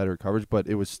been better coverage, but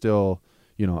it was still,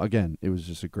 again, it was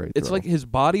just a great It's throw. like his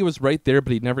body was right there,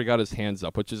 but he never got his hands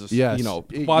up, which is,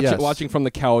 watching from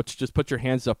the couch, just put your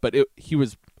hands up. But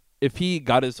if he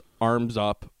got his arms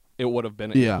up, it would have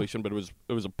been a completion, but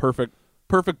it was a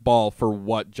perfect ball for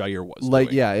what Jair was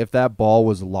doing. If that ball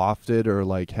was lofted or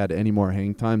like had any more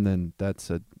hang time, then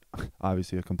that's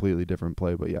obviously a completely different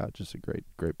play. But just a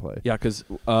great play. Yeah, because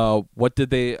what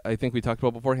did they? I think we talked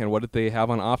about beforehand. What did they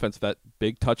have on offense? That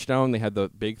big touchdown. They had the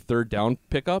big third down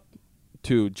pickup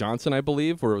to Johnson, I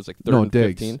believe, where it was like third and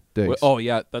 15. Diggs. Oh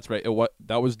yeah, that's right.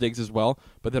 That was Diggs as well.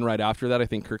 But then right after that, I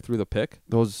think Kirk threw the pick.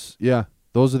 Those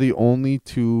are the only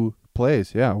 2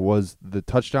 plays. Was the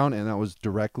touchdown, and that was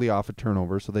directly off a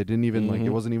turnover, so they didn't even it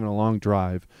wasn't even a long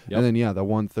drive. And then the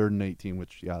 1 3rd and 18,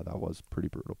 which that was pretty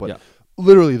brutal. But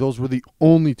literally those were the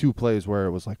only 2 plays where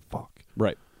it was like fuck.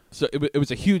 Right. So it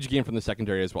was a huge game from the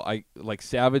secondary as well. I like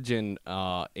Savage and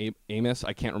Amos.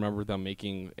 I can't remember them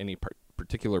making any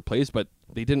particular plays, but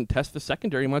they didn't test the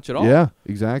secondary much at all. Yeah,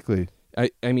 exactly.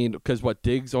 I mean, because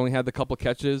Diggs only had the couple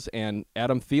catches, and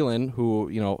Adam Thielen, who,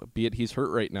 be it he's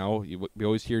hurt right now, we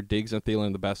always hear Diggs and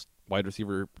Thielen the best wide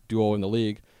receiver duo in the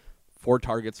league. 4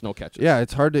 targets, no catches. Yeah,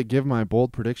 it's hard to give my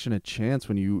bold prediction a chance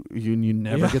when you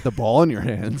never get the ball in your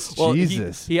hands. Well,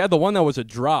 Jesus. He had the one that was a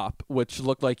drop, which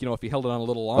looked like, if he held it on a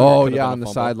little longer. On the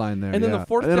sideline there. And then the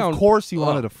fourth down. And of course he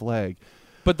wanted a flag.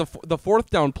 But the fourth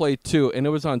down play, too, and it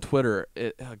was on Twitter,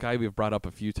 a guy we've brought up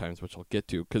a few times, which I'll get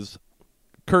to, because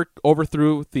Kirk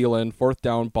overthrew Thielen, 4th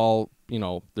down, ball,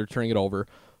 they're turning it over.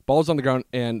 Ball's on the ground,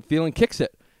 and Thielen kicks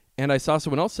it. And I saw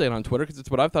someone else say it on Twitter, because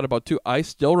it's what I've thought about, too. I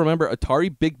still remember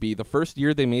Atari Bigby, the first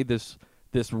year they made this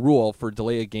rule for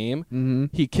delay a game. Mm-hmm.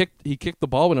 He kicked the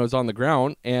ball when it was on the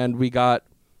ground, and he got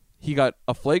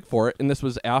a flag for it, and this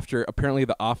was after, apparently,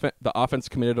 the offense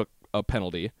committed a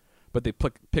penalty. But they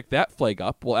picked that flag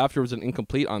up. Well, after it was an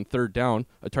incomplete on 3rd down,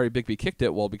 Atari Bigby kicked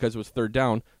it. Well, because it was 3rd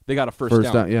down, they got a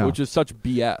first down, which is such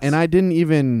BS. And I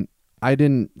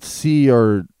didn't see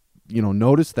or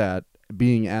notice that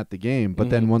being at the game.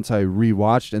 But then once I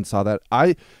rewatched and saw that,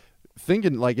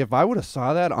 thinking like if I would have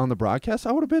saw that on the broadcast,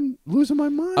 I would have been losing my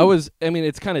mind.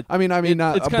 It's kind of.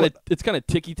 It's kind of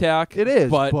ticky tack. It is,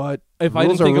 but if I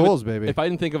didn't think of it, baby. If I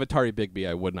didn't think of Atari Bigby,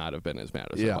 I would not have been as mad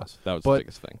as I was. That was the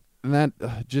biggest thing. And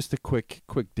that just a quick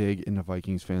dig into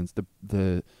Vikings fans.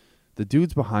 The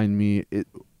dudes behind me.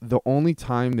 The only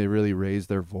time they really raised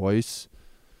their voice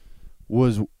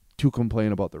was to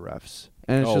complain about the refs,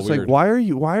 and it's just weird. like, why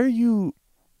are you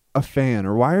a fan,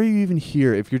 or why are you even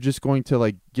here if you're just going to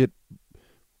like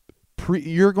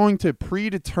you're going to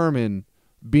predetermine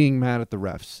being mad at the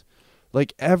refs?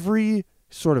 Like every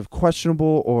sort of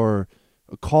questionable or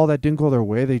a call that didn't go their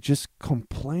way, they just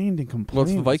complained and complained. Well,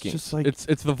 it's the Vikings. It's just like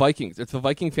it's the Vikings. It's the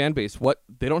Viking fan base.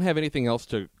 They don't have anything else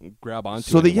to grab onto.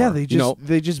 So they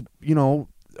just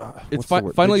it's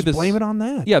finally this blame it on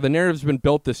that. Yeah, the narrative's been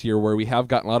built this year where we have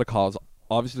gotten a lot of calls.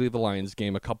 Obviously, the Lions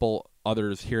game, a couple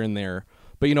others here and there.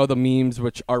 But, the memes,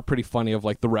 which are pretty funny, of,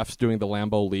 like, the refs doing the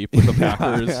Lambeau leap with the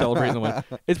Packers celebrating the win.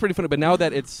 It's pretty funny. But now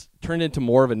that it's turned into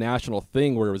more of a national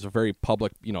thing where it was a very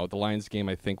public, the Lions game,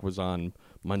 I think, was on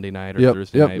Monday night or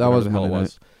Thursday night. That was the hell it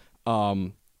was.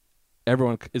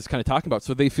 Everyone is kind of talking about.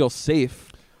 So they feel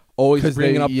safe always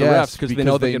bringing up the refs because they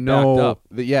know they get backed up.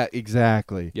 Yeah,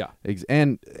 exactly. Yeah.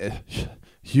 And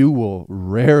you will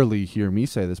rarely hear me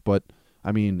say this, but,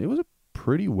 I mean, it was a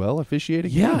pretty well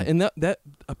officiated game. Yeah, and that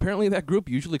apparently that group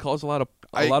usually calls a lot of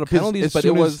penalties, but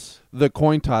it was the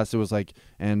coin toss. It was like,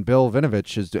 and Bill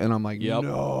Vinovich is, and I'm like,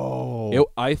 no.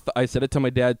 I said it to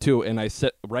my dad too, and I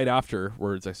said right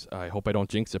afterwards, I hope I don't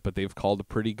jinx it, but they've called a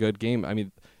pretty good game. I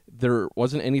mean, There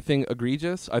wasn't anything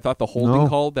egregious. I thought the holding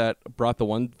call that brought the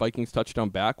one Vikings touchdown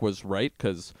back was right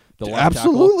because the left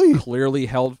tackle clearly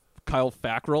held Kyle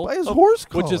Fackrell by his horse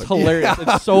collar. Which is hilarious.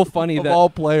 Yeah. It's so funny of that all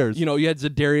players. You had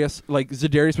Za'Darius. Like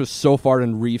Za'Darius was so far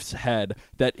in Reef's head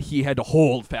that he had to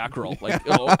hold Fackrell.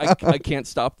 Like I can't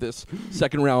stop this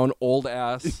second round old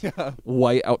ass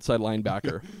white outside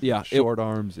linebacker. Yeah, short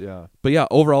arms. Yeah, but yeah,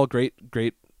 overall great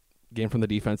game from the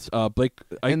defense. Blake,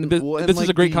 this is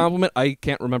a great compliment. I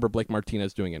can't remember Blake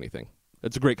Martinez doing anything.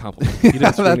 It's a great compliment. He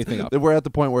didn't screw anything up. We're at the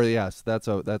point where that's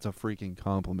a freaking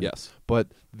compliment. Yes, but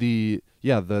the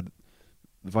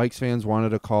Vikes fans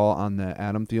wanted a call on the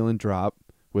Adam Thielen drop,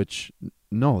 which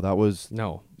that was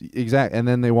exact, and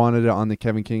then they wanted it on the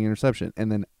Kevin King interception,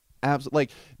 and then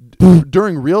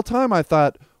during real time, I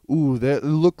thought, ooh, that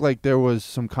looked like there was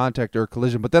some contact or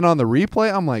collision. But then on the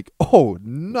replay, I'm like, oh,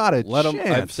 not a chance.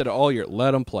 I've said it all year.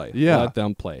 Let them play. Yeah. Let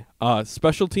them play.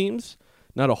 Special teams,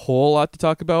 not a whole lot to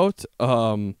talk about.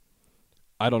 I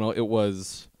don't know. It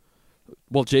was,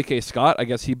 J.K. Scott, I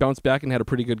guess he bounced back and had a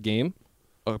pretty good game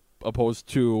opposed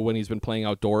to when he's been playing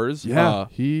outdoors. Yeah,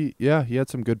 he had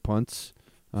some good punts.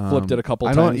 Flipped it a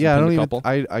couple times.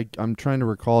 I'm trying to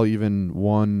recall even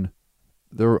one.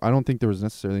 I don't think there was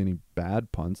necessarily any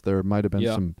bad punts. There might have been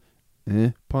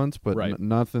some punts, but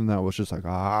nothing that was just like,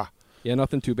 Yeah,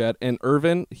 nothing too bad. And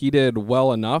Irvin, he did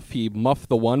well enough. He muffed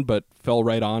the one, but fell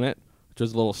right on it, which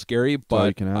is a little scary.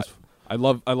 But I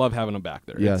love having him back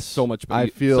there. Yes. It's so much better. I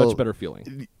feel such better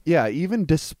feeling. Yeah, even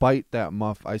despite that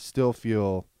muff, I still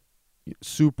feel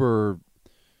super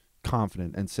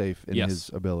confident and safe in his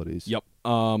abilities. Yep.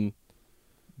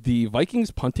 The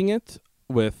Vikings punting it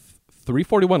with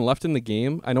 3:41 left in the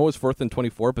game. I know it was 4th and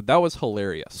 24, but that was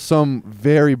hilarious. Some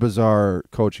very bizarre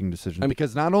coaching decisions.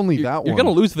 Because not only you're going to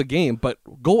lose the game, but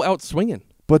go out swinging.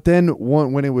 But then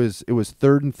when it was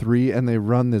 3rd and 3, and they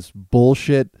run this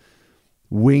bullshit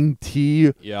wing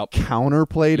T counter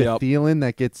play to Thielen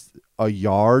that gets a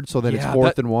yard, so that it's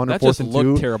 4th and 1 or 4th and 2. That just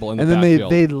looked terrible in the backfield. backfield.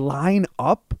 And then they line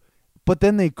up, but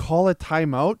then they call a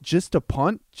timeout just to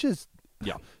punt.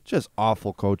 Just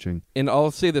awful coaching. And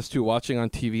I'll say this too, watching on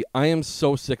TV, I am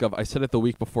so sick of, I said it the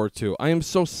week before too, I am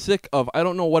so sick of, I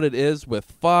don't know what it is with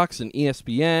Fox and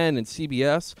ESPN and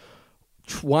CBS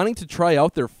wanting to try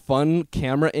out their fun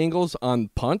camera angles on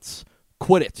punts.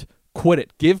 Quit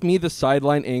it. Give me the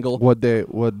sideline angle. What'd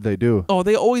they do? Oh,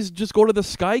 they always just go to the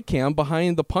sky cam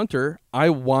behind the punter. I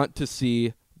want to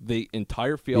see the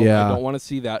entire field. I don't want to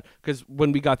see that because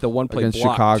when we got the one play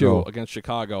block too against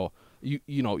Chicago,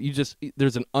 you just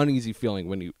there's an uneasy feeling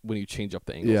when you change up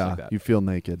the angles like that. You feel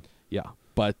naked. Yeah,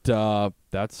 but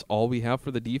that's all we have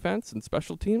for the defense and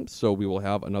special teams. So we will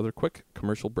have another quick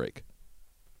commercial break.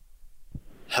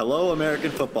 Hello,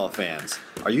 American football fans.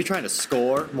 Are you trying to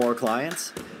score more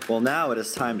clients? Well, now it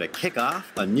is time to kick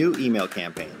off a new email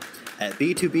campaign. At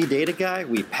B2B Data Guy,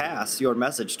 we pass your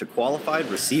message to qualified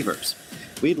receivers.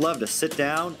 We'd love to sit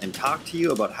down and talk to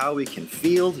you about how we can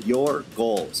field your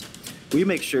goals. We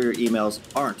make sure your emails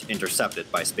aren't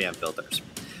intercepted by spam filters.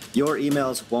 Your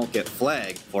emails won't get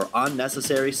flagged for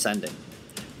unnecessary sending.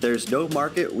 There's no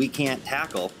market we can't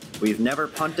tackle. We've never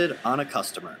punted on a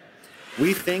customer.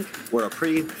 We think we're a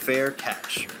pretty fair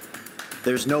catch.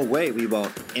 There's no way we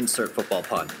won't insert football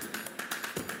pun.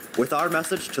 With our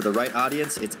message to the right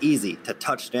audience, it's easy to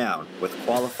touch down with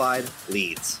qualified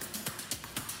leads.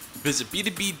 Visit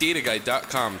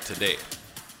b2bdataguy.com today.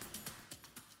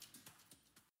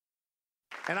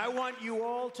 And I want you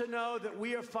all to know that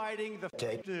we are fighting the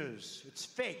fake news. It's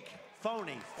fake,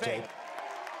 phony, fake.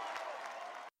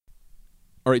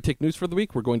 All right, take news for the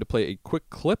week. We're going to play a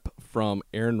quick clip from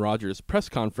Aaron Rodgers' press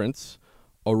conference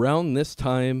around this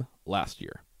time last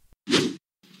year. Is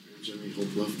there any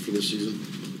hope left for this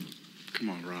season? Come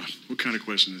on, Rod. What kind of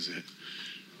question is that?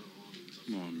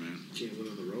 Come on, man. You can't win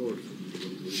on the road. What are you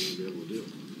going to be able to do?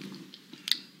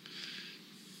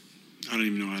 I don't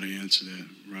even know how to answer that,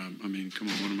 Rob. I mean, come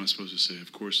on, what am I supposed to say?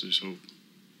 Of course there's hope.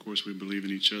 Of course we believe in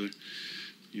each other.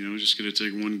 Just got to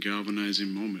take one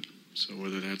galvanizing moment. So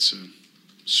whether that's a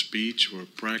speech or a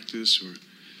practice or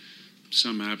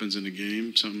something happens in the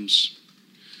game, something's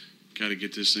got to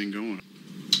get this thing going.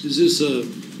 Is this a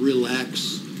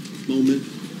relax moment?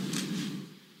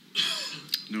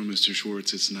 No, Mr.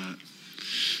 Schwartz, it's not.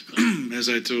 As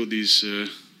I told these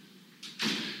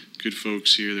good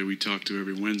folks here that we talk to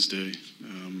every Wednesday,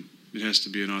 it has to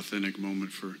be an authentic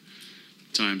moment for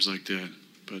times like that.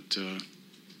 But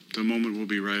the moment will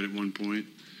be right at one point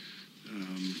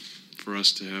for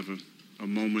us to have a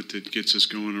moment that gets us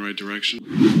going in the right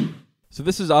direction. So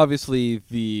this is obviously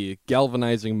the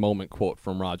galvanizing moment quote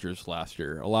from Rodgers last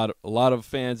year. A lot of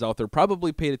fans out there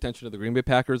probably paid attention to the Green Bay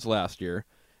Packers last year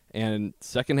And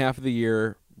second half of the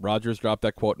year, Rodgers dropped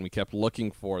that quote, and we kept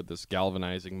looking for this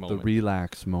galvanizing moment. The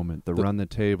relax moment, the run the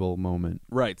table moment.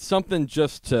 Right, something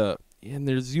just to, and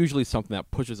there's usually something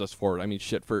that pushes us forward. I mean,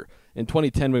 in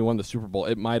 2010 we won the Super Bowl,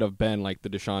 it might have been like the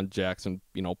Deshaun Jackson,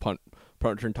 punt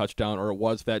return touchdown, or it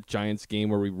was that Giants game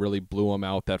where we really blew them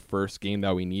out, that first game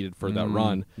that we needed for that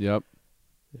run. Yep.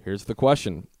 Here's the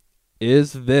question.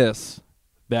 Is this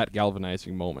that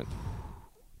galvanizing moment?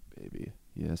 Baby,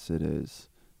 yes it is.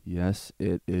 Yes,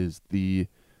 it is. The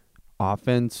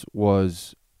offense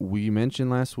was, we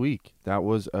mentioned last week, that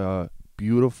was a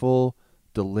beautiful,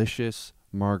 delicious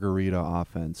margarita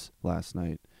offense last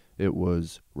night. It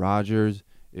was Rodgers,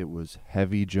 it was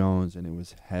heavy Jones, and it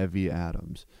was heavy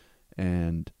Adams.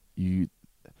 And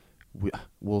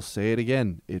we'll say it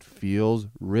again, it feels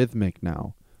rhythmic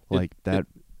now. Like that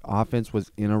offense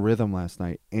was in a rhythm last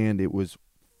night, and it was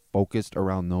focused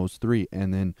around those three.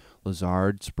 And then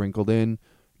Lazard sprinkled in,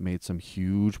 made some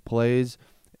huge plays,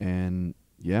 and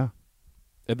yeah.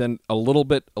 And then a little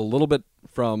bit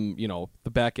from,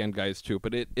 the back end guys too.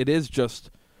 But it is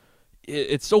just,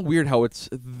 it's so weird how it's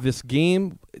this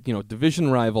game,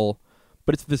 division rival,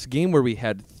 but it's this game where we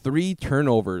had 3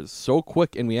 turnovers so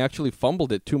quick, and we actually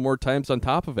fumbled it 2 more times on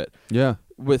top of it. Yeah.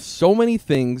 With so many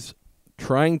things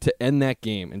trying to end that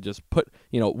game and just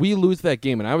we lose that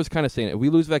game. And I was kind of saying, if we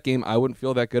lose that game, I wouldn't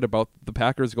feel that good about the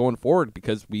Packers going forward,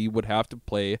 because we would have to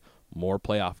play more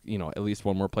playoff, at least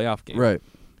one more playoff game. Right.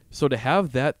 So to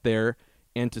have that there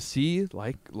and to see,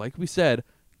 like we said,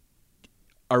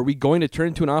 are we going to turn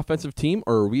into an offensive team,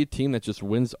 or are we a team that just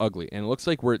wins ugly? And it looks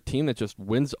like we're a team that just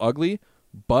wins ugly,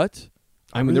 but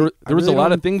there was a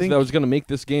lot of things that was going to make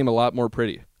this game a lot more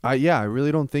pretty. I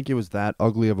really don't think it was that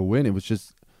ugly of a win. It was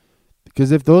just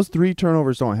because if those 3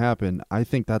 turnovers don't happen, I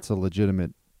think that's a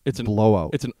legitimate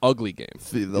blowout. It's an ugly game.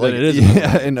 Like, it is.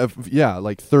 Yeah,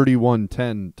 like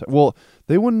 31-10. Well,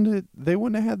 they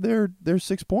wouldn't have had their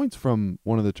 6 points from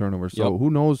one of the turnovers. So who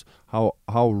knows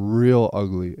how real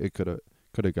ugly it could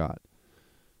have got.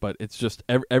 But it's just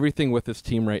everything with this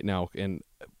team right now, and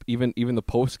even the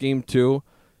post game too.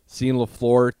 Seeing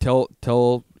LaFleur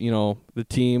tell the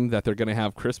team that they're going to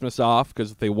have Christmas off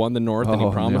because they won the North, and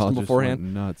he promised them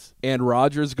beforehand. Nuts. And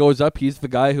Rodgers goes up. He's the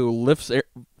guy who lifts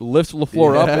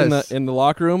LaFleur up in the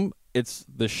locker room. It's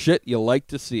the shit you like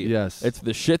to see. Yes, it's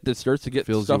the shit that starts to get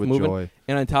fills stuff you with moving. Joy.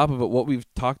 And on top of it, what we've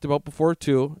talked about before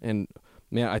too, and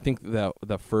man, I think that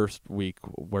the first week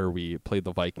where we played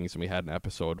the Vikings and we had an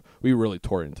episode, we really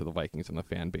tore into the Vikings and the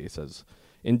fan base as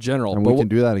in general. And we can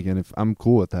do that again if I'm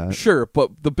cool with that. Sure, but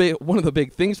one of the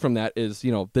big things from that is,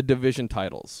 the division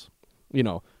titles.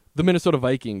 The Minnesota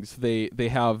Vikings, they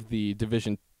have the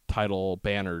division title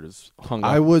banners hung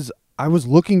up. I was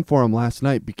looking for them last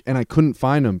night, and I couldn't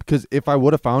find them, because if I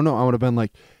would have found them, I would have been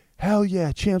like, hell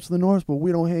yeah, champs of the North, but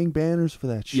we don't hang banners for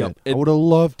that shit. I would have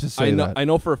loved to say that. I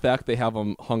know for a fact they have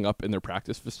them hung up in their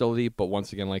practice facility, but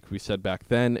once again, like we said back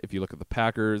then, if you look at the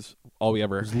Packers, all we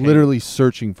ever was literally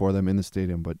searching for them in the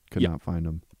stadium, but could not find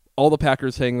them. All the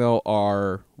Packers hang, though,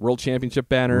 are World Championship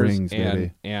banners,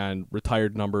 rings, and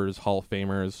retired numbers, Hall of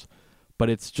Famers. But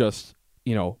it's just,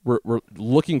 we're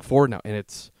looking forward now, and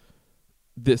it's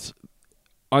this.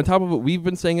 On top of it, we've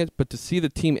been saying it, but to see the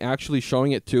team actually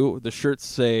showing it too, the shirts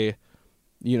say,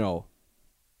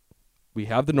 we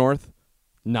have the North,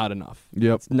 not enough.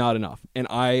 Yep. It's not enough. And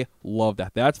I love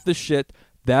that. That's the shit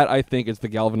that I think is the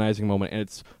galvanizing moment. And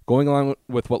it's going along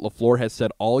with what LaFleur has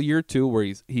said all year too, where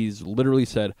he's literally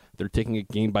said they're taking it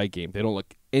game by game. They don't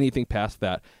look anything past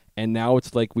that. And now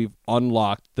it's like we've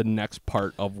unlocked the next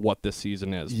part of what this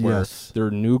season is, where there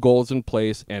are new goals in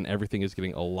place and everything is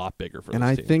getting a lot bigger for this team.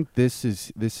 And I think this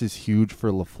is huge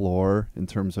for LaFleur in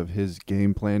terms of his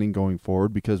game planning going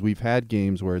forward, because we've had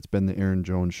games where it's been the Aaron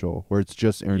Jones show, where it's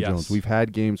just Aaron Jones. We've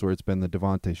had games where it's been the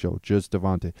Devontae show, just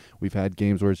Devontae. We've had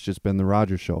games where it's just been the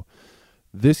Rodgers show.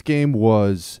 This game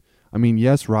was,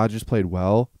 yes, Rodgers played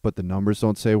well, but the numbers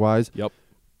don't say wise. Yep.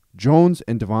 Jones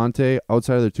and Devontae,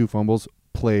 outside of their 2 fumbles,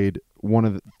 played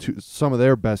some of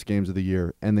their best games of the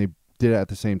year, and they did it at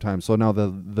the same time. So now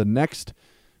the next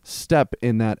step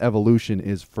in that evolution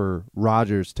is for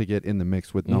Rodgers to get in the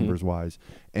mix with numbers wise.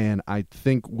 And I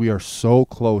think we are so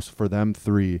close for them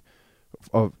 3,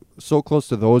 so close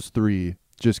to those 3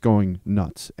 just going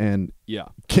nuts, and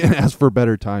can't ask for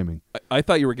better timing. I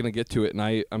thought you were going to get to it,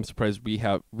 and I'm surprised we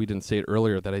didn't say it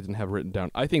earlier that I didn't have it written down.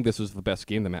 I think this is the best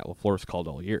game that Matt LaFleur's called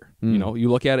all year. You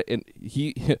look at it, and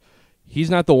he's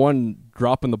not the one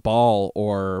dropping the ball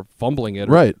or fumbling it.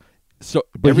 Right. So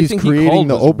but he's everything creating he called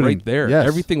the was opening. right there. Yes.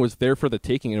 Everything was there for the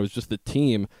taking, and it was just the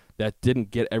team that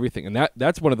didn't get everything. And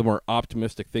that's one of the more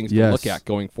optimistic things to look at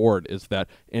going forward is that,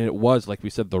 and it was, like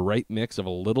we said, the right mix of a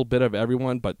little bit of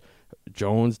everyone, but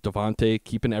Jones, Devontae,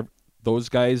 keeping those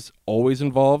guys always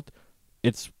involved.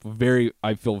 I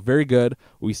feel very good.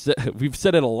 We've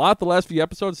said it a lot the last few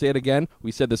episodes. Say it again.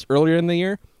 We said this earlier in the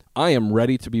year. I am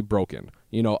ready to be broken.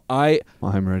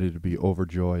 I'm ready to be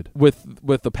overjoyed.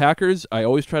 With the Packers, I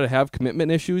always try to have commitment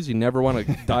issues. You never want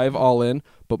to dive all in.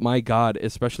 But my God,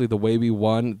 especially the way we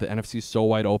won, the NFC's so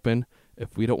wide open.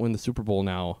 If we don't win the Super Bowl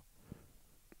now,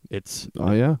 it's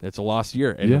a lost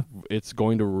year, and it's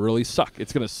going to really suck.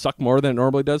 It's going to suck more than it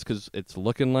normally does because it's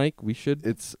looking like we should.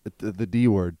 It's the D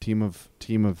word, team of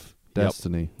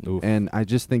destiny, and I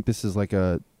just think this is like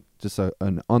a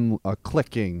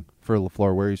clicking for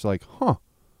LaFleur where he's like,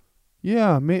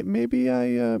 yeah, maybe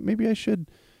I should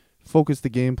focus the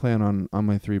game plan on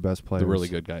my 3 best players, the really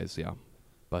good guys, yeah.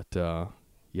 But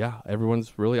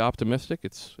everyone's really optimistic.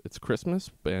 It's Christmas,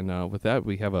 and with that,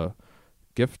 we have a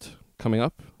gift coming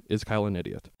up. Is Kyle an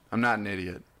idiot? I'm not an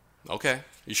idiot. Okay,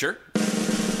 you sure?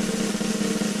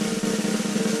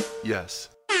 Yes.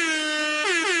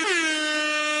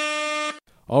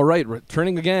 All right,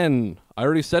 returning again. I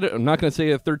already said it. I'm not going to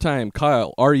say it a third time.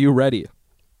 Kyle, are you ready?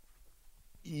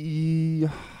 Yeah.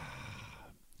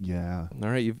 All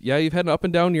right. You've had an up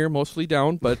and down year, mostly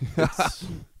down, but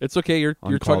it's okay. You're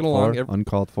chugging along.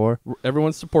 Uncalled for.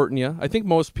 Everyone's supporting you. I think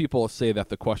most people say that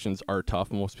the questions are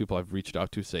tough. Most people I've reached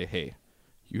out to say, "Hey,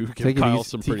 you give Kyle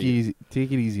some pretty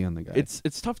take it easy on the guy."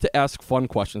 It's tough to ask fun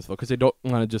questions though, because they don't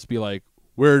want to just be like,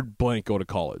 "Where'd blank go to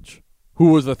college?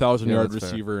 Who was the 1,000-yard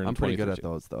receiver?" I'm pretty good at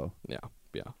those though. Yeah.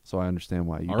 So I understand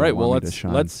why you. All right. Want Well, me to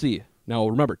shine. let's see. Now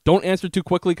remember, don't answer too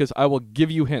quickly because I will give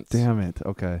you hints. Damn it.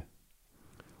 Okay.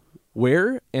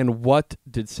 Where and what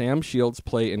did Sam Shields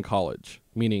play in college?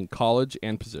 Meaning college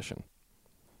and position.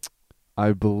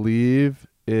 I believe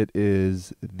it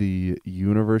is the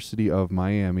University of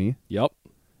Miami. Yep.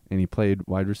 And he played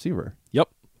wide receiver. Yep.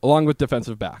 Along with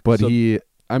defensive back. But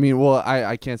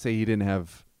I can't say he didn't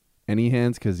have any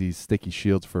hands because he's Sticky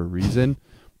Shields for a reason.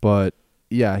 But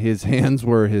yeah, his hands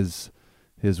were his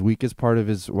weakest part of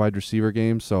his wide receiver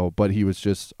game. But he was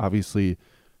just obviously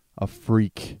a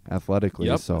freak athletically.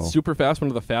 Yep. So super fast, one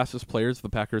of the fastest players the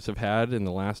Packers have had in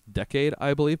the last decade,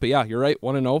 I believe. But yeah, you're right.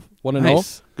 1-0. 1-0.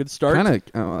 Nice. Good start.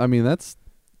 That's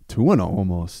 2-0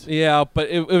 almost. Yeah, but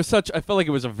it was such. I felt like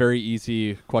it was a very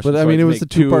easy question. But it was a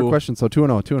 2-part question, so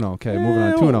 2-0, 2-0. Okay, moving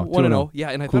on. 2-0, 1-0. Yeah,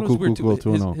 and I thought it was weird too.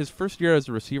 Cool, his first year as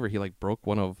a receiver, he broke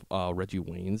one of Reggie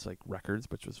Wayne's records,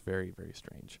 which was very, very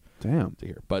strange. Damn. To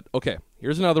hear. But okay,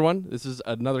 here's another one. This is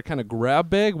another kind of grab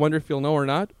bag. Wonder if you'll know or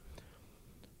not.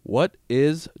 What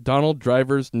is Donald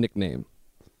Driver's nickname?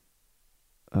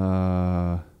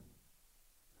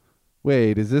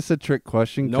 Wait, is this a trick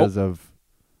question because of?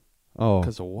 Oh,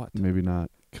 because of what? Maybe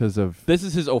not. Because of this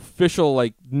is his official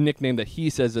nickname that he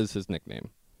says is his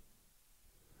nickname.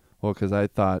 Well, because I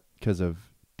thought because of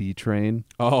D-Train.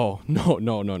 Oh no.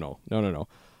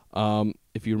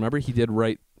 If you remember, he did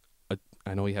write.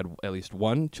 I know he had at least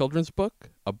one children's book,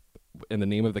 and the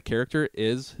name of the character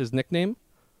is his nickname.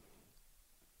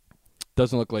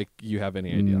 Doesn't look like you have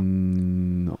any idea.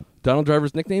 No. Donald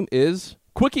Driver's nickname is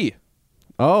Quickie.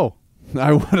 Oh,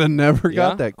 I would have never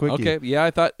got that Quickie. Okay, yeah,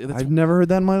 I thought I've never heard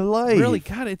that in my life. Really,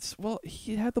 God,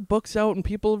 he had the books out and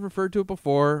people have referred to it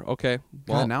before. Okay,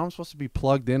 well, God, now I'm supposed to be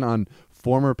plugged in on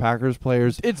former Packers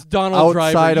players. It's Donald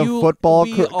outside Driver. of football.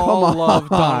 We all love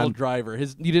Donald Driver. You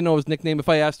didn't know his nickname. If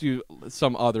I asked you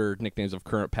some other nicknames of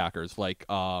current Packers, like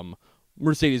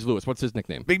Mercedes Lewis. What's his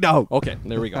nickname? Big Dog. Okay,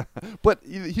 there we go. But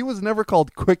he was never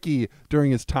called Quickie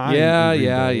during his time.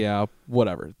 Yeah.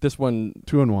 Whatever. This one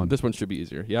 2-1. This one should be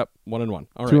easier. Yep, 1-1.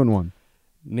 All right. 2-1.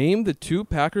 Name the 2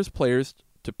 Packers players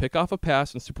to pick off a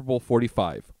pass in Super Bowl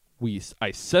 45. I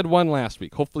said one last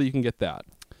week. Hopefully you can get that.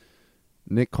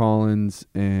 Nick Collins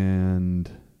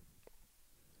and.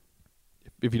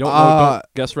 If you don't know, don't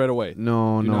guess right away.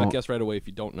 No. Do not guess right away if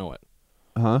you don't know it.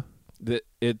 Huh?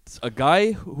 It's a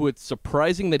guy who it's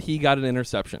surprising that he got an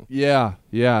interception. Yeah.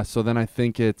 So then I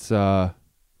think it's Jarrett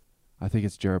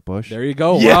Bush. There you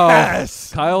go.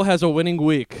 Yes! Wow. Kyle has a winning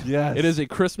week. Yes. It is a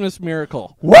Christmas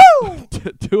miracle. Woo!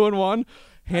 2-1.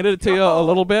 Handed it to you a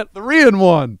little bit.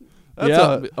 3-1.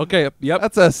 Okay. Yep.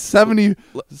 That's a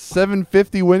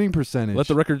 750 winning percentage. Let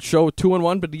the record show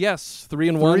 2-1, but yes,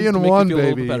 3-1. 3-1, baby. A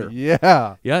little bit better.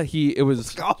 Yeah. Yeah.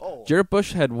 Jarrett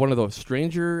Bush had one of those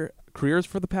stranger careers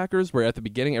for the Packers where at the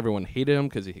beginning everyone hated him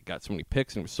because he got so many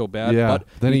picks and it was so bad. Yeah. But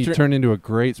then he turned into a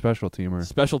great special teamer.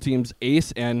 Special teams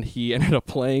ace, and he ended up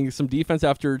playing some defense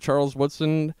after Charles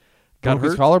Woodson got broke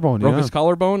his hurt. collarbone. Broke yeah. his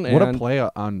collarbone. What a and play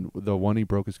on the one he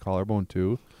broke his collarbone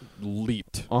too.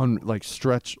 Leaped on like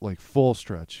stretch, like full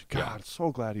stretch. God, Yeah.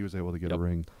 so glad he was able to get a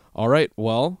ring. All right,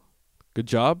 well, good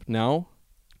job. Now,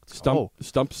 stump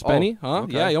Spenny, huh?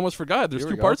 Okay. Yeah, you almost forgot. There's Here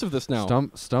we 2 go. parts of this now.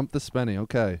 Stump the Spenny.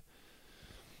 Okay.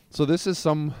 So this is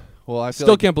some. Well, I feel Still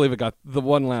like can't believe it got the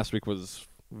one last week was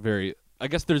very. I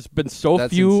guess there's been so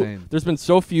That's few. insane. There's been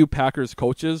so few Packers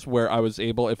coaches where I was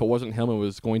able. If it wasn't him, it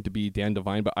was going to be Dan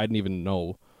Devine, but I didn't even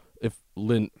know if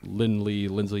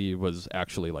Lindsley was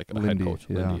actually like a head coach.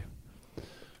 Yeah. Lindy.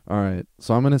 All right,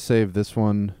 so I'm gonna save this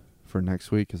one for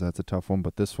next week because that's a tough one.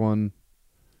 But this one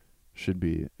should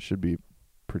be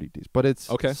pretty decent. But it's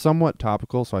somewhat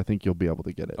topical, so I think you'll be able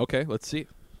to get it. Okay, let's see.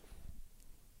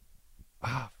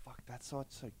 Fuck, that's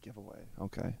such a giveaway.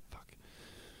 Okay, fuck.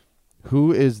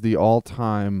 Who is the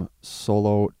all-time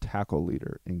solo tackle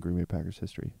leader in Green Bay Packers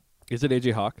history? Is it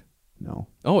AJ Hawk? No.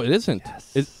 Oh, it isn't.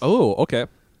 Yes. Okay.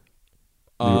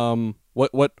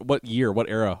 What year? What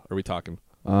era are we talking?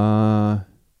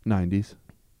 90s.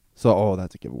 So,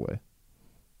 that's a giveaway.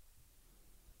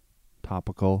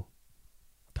 Topical.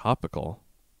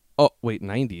 Oh, wait,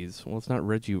 90s. Well, it's not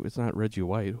Reggie. It's not Reggie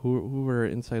White. Who were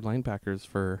inside linebackers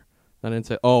for? Not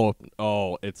inside. Oh,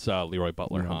 it's Leroy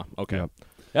Butler, huh? Okay, Yep.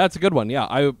 Yeah, that's a good one. Yeah,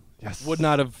 I would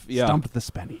not have. Yeah, Stump the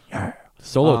Spenny. Yeah.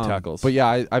 Solo tackles. But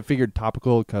yeah, I figured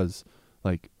topical because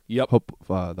hope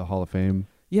the Hall of Fame.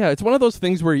 Yeah, it's one of those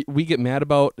things where we get mad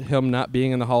about him not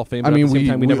being in the Hall of Fame. But I mean, at the same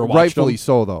time, we never watched rightfully him.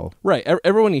 so though. Right.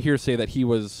 Everyone here say that he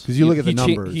was because you look at the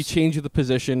numbers. He changed the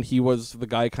position. He was the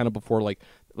guy kind of before like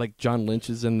John Lynch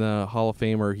is in the Hall of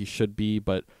Fame, or he should be.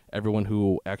 But everyone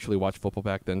who actually watched football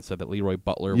back then said that Leroy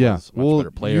Butler was a much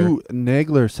better player.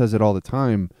 Nagler says it all the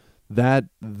time that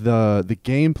the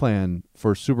game plan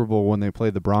for Super Bowl when they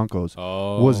played the Broncos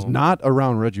was not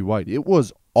around Reggie White. It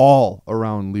was all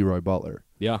around Leroy Butler.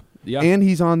 Yeah. Yeah. And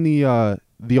he's on the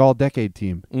All-Decade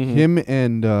team. Mm-hmm. Him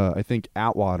and I think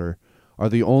Atwater are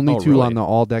the only two really? on the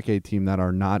All-Decade team that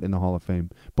are not in the Hall of Fame.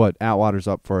 But Atwater's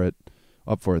up for it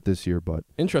this year. But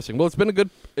interesting. Well, it's been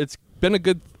a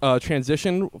good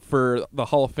transition for the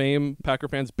Hall of Fame Packer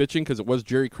fans bitching because it was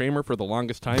Jerry Kramer for the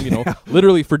longest time.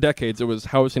 Literally for decades, it was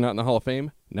how is he not in the Hall of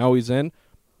Fame? Now he's in.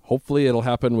 Hopefully, it'll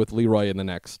happen with Leroy in the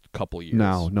next couple years.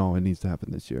 No, it needs to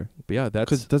happen this year. But yeah, that's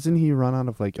because doesn't he run out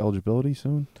of eligibility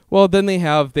soon? Well, then they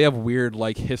have weird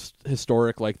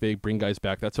historic they bring guys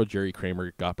back. That's how Jerry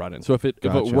Kramer got brought in. So if it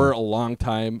were a long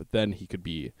time, then he could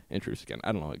be introduced again.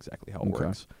 I don't know exactly how it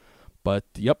works, but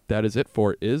yep, that is it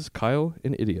for Is Kyle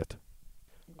an Idiot?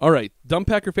 All right, Dumb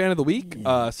Packer Fan of the Week.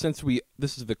 Since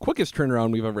this is the quickest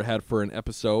turnaround we've ever had for an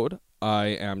episode, I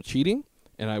am cheating.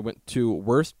 And I went to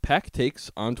Worst Pack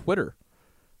Takes on Twitter,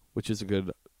 which is a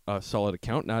good, solid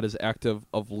account. Not as active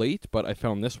of late, but I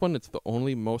found this one. It's the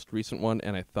only most recent one,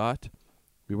 and I thought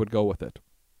we would go with it.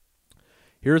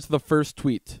 Here's the first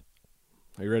tweet.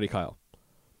 Are you ready, Kyle?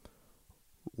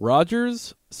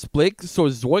 Rogers,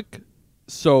 Splake,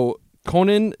 so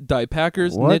Conan, Die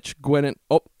Packers, Nitch, Gwinnett.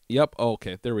 Oh, yep.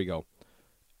 Okay, there we go.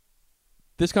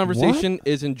 This conversation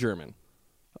is in German.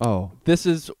 Oh. This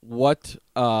is what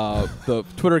the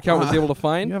Twitter account was able to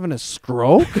find. You having a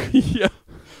stroke? Yeah.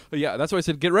 Yeah, that's why I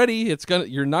said get ready.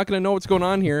 You're not gonna know what's going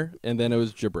on here. And then it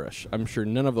was gibberish. I'm sure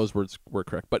none of those words were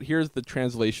correct. But here's the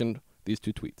translation, these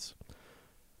two tweets.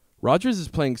 Rodgers is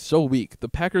playing so weak. The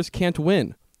Packers can't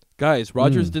win. Guys,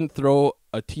 Rodgers didn't throw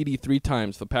a TD 3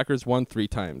 times. The Packers won 3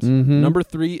 times. Mm-hmm. Number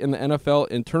 3 in the NFL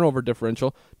in turnover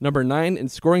differential. Number 9 in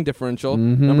scoring differential.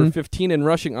 Number 15 in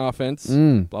rushing offense.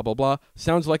 Blah, blah, blah.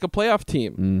 Sounds like a playoff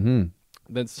team.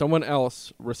 Mm-hmm. Then someone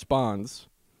else responds,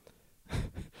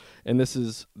 and this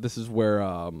is where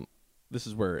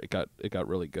it got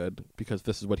really good because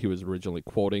this is what he was originally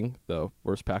quoting, the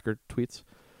Worst Packer tweets.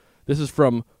 This is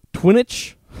from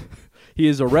Twinich. He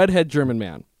is a redhead German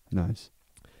man. Nice.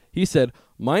 He said,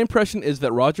 "My impression is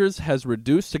that Rodgers has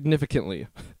reduced significantly."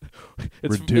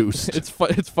 Reduced. It's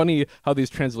funny how these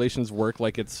translations work.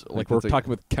 Like we're talking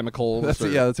with chemicals.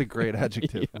 That's a great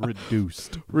adjective. Yeah.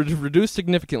 Reduced. Reduced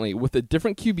significantly. With a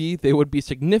different QB, they would be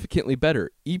significantly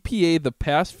better. EPA the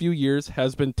past few years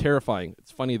has been terrifying.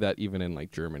 It's funny that even in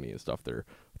Germany and stuff, they're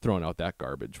throwing out that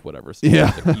garbage, whatever.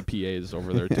 Yeah. EPA is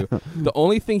over there too. The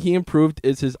only thing he improved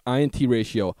is his INT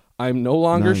ratio. I'm no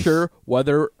longer sure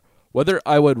whether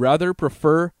I would rather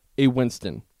prefer a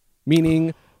Winston,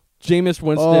 meaning Jameis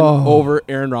Winston over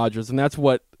Aaron Rodgers. And that's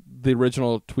what the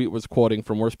original tweet was quoting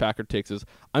from Worst Packer Takes is,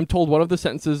 I'm told one of the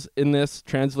sentences in this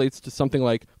translates to something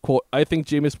like, quote, I think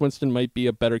Jameis Winston might be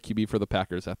a better QB for the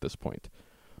Packers at this point.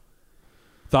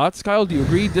 Thoughts, Kyle? Do you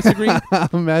agree, disagree?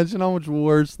 Imagine how much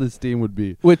worse this team would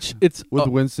be. With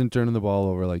Winston turning the ball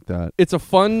over like that. It's a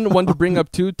fun one to bring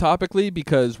up too, topically,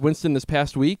 because Winston this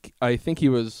past week, I think he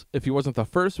was, if he wasn't the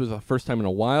first, it was the first time in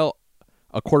a while,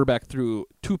 a quarterback threw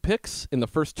 2 picks in the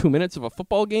first 2 minutes of a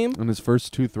football game. On his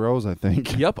first 2 throws, I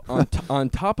think. Yep. On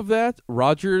top of that,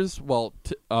 Rodgers,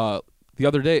 the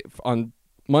other day, on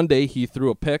Monday, he threw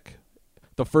a pick.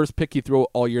 The first pick he threw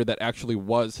all year that actually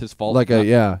was his fault.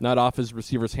 Not off his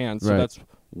receiver's hands. So that's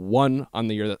 1 on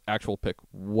the year, that actual pick,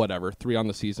 whatever. 3 on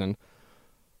the season.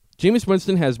 Jameis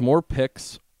Winston has more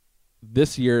picks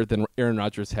this year than Aaron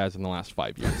Rodgers has in the last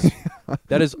 5 years.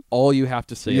 That is all you have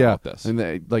to say about this.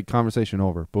 And conversation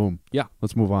over. Boom. Yeah.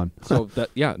 Let's move on. So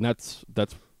and that's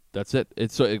it.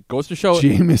 It goes to show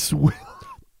Jameis Winston.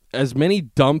 As many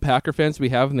dumb Packer fans we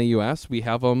have in the U.S., we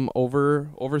have them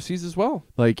overseas as well.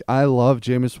 I love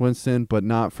Jameis Winston, but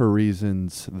not for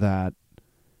reasons that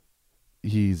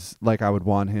he's I would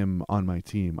want him on my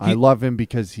team. I love him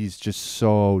because he's just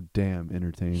so damn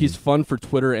entertaining. He's fun for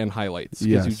Twitter and highlights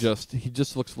because he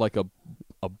just looks like a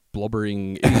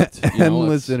blubbering idiot.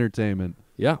 Endless entertainment.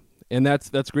 Yeah, and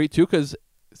that's great too, because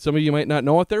some of you might not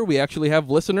know out there, we actually have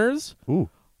listeners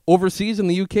overseas in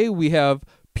the UK. We have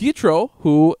Pietro,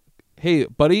 who, hey,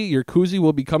 buddy, your koozie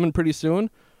will be coming pretty soon.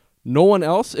 No one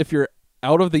else, if you're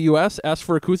out of the U.S., ask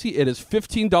for a koozie. It is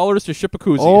 $15 to ship a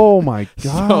koozie. Oh, my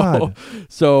God.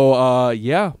 So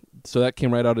that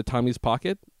came right out of Tommy's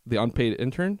pocket, the unpaid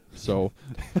intern. So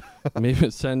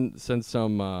maybe send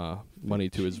some money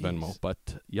to his Venmo.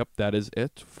 But, yep, that is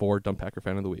it for Dumb Packer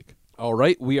Fan of the Week. All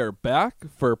right, we are back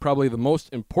for probably the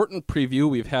most important preview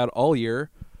we've had all year.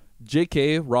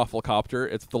 JK Rafflecopter.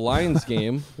 It's the Lions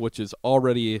game, which is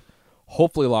already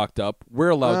hopefully locked up. We're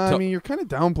allowed to. You're kind of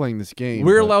downplaying this game.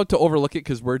 We're allowed to overlook it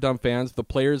because we're dumb fans. The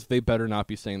players, they better not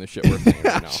be saying the shit we're saying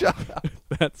right now.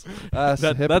 That's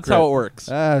how it works.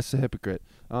 That's a hypocrite.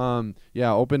 Opened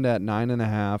at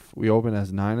 9.5. We opened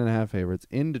as 9.5 favorites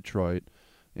in Detroit,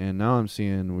 and now I'm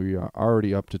seeing we are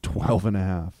already up to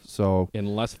 12.5. So in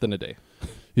less than a day.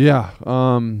 Yeah.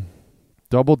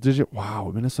 Double digit.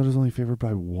 Wow, Minnesota's only favored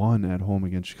by 1 at home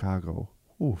against Chicago.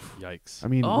 Oof. Yikes. I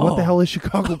mean, what the hell is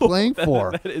Chicago playing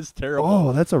for? That is terrible.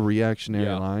 Oh, that's a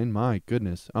reactionary line. My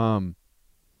goodness.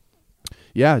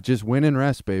 Just win and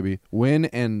rest, baby. Win,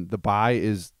 and the bye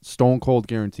is stone cold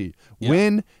guarantee. Yeah.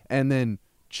 Win, and then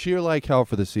cheer like hell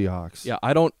for the Seahawks. Yeah,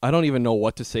 I don't even know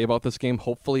what to say about this game.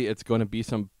 Hopefully it's going to be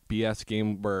some BS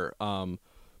game where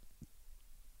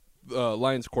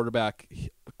Lions quarterback is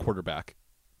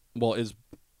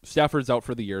Stafford's out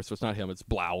for the year, so it's not him. It's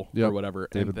Blau or whatever.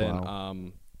 David and then Blau.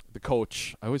 The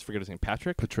coach, I always forget his name,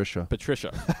 Patricia.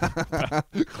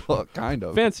 Kind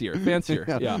of. Fancier.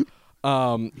 Yeah.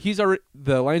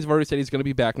 The Lions have already said he's going to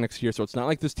be back next year, so it's not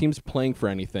like this team's playing for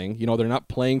anything. They're not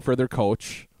playing for their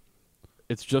coach.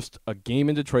 It's just a game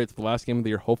in Detroit. It's the last game of the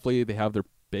year. Hopefully they have their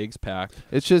bags packed.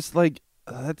 It's just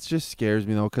that just scares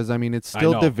me, though, because, it's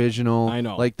still divisional. I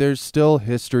know. There's still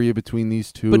history between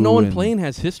these two. But no one playing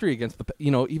has history against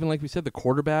even like we said, the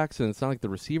quarterbacks, and it's not like the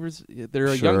receivers. They're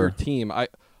a younger team. I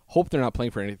hope they're not playing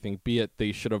for anything, be it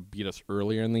they should have beat us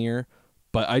earlier in the year.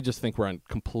 But I just think we're on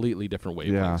completely different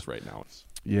wavelengths right now.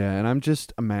 Yeah, and I'm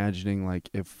just imagining,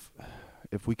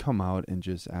 if we come out and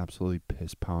just absolutely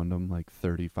piss pound them,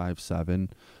 35-7,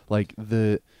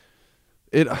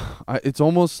 it's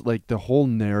almost like the whole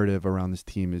narrative around this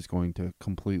team is going to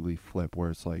completely flip,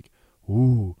 where it's this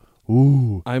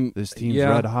team's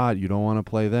red hot. You don't want to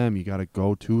play them. You got to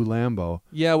go to Lambeau.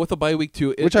 Yeah, with a bye week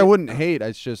too. Which I wouldn't hate.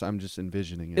 I'm just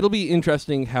envisioning it. It'll be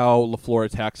interesting how LaFleur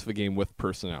attacks the game with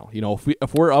personnel.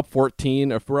 If we're up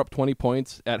 14, if we're up 20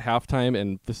 points at halftime,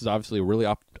 and this is obviously a really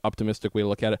optimistic way to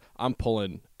look at it, I'm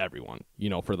pulling everyone.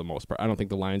 For the most part, I don't think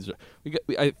the Lions.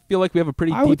 I feel like we have a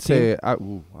pretty. I would say. I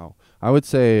would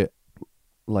say,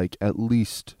 at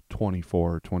least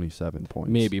 24 or 27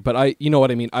 points. Maybe, but you know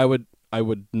what I mean. I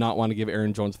would not want to give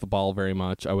Aaron Jones the ball very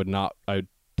much. I would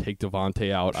take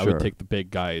Devontae out. Sure. I would take the big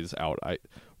guys out.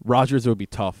 Rodgers, it would be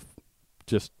tough,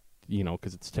 just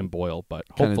because it's Tim Boyle. But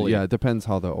hopefully, it depends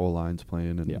how the O-line's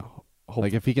playing. And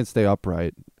if he can stay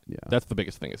upright. Yeah, that's the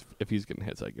biggest thing. Is if he's getting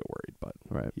hits, I get worried. But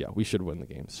we should win the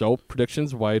game. So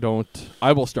predictions. Why don't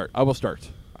I will start?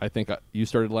 I think you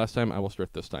started last time. I will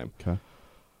start this time. Okay.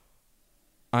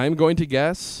 I'm going to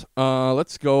guess.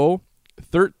 Let's go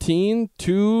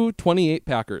 13-28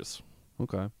 Packers.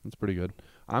 Okay, that's pretty good.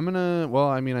 I'm gonna. Well,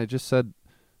 I just said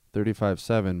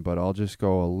 35-7, but I'll just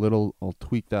go I'll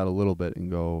tweak that a little bit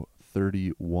and go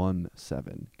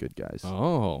 31-7. Good guys.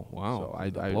 Oh wow! So I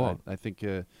think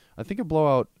a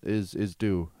blowout is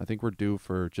due. I think we're due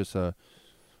for just a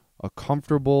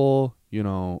comfortable,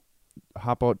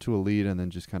 hop out to a lead and then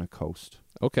just kind of coast.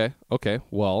 Okay.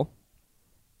 Well,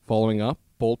 following up,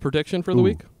 bold prediction for the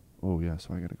week? Oh, yeah,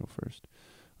 so I got to go first.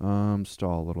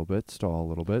 Stall a little bit.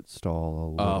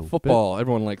 Football.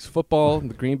 Everyone likes football and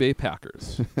the Green Bay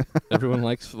Packers. Everyone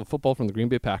likes football from the Green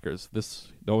Bay Packers. This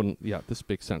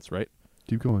makes sense, right?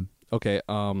 Keep going. Okay.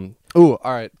 Oh, all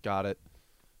right. Got it.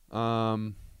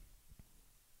 Can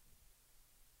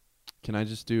I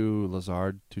just do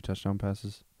Lazard 2 touchdown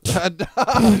passes? 2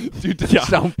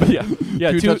 touchdown.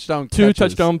 Yeah. Two catches.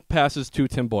 touchdown passes to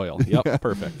Tim Boyle. Yep.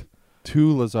 Perfect.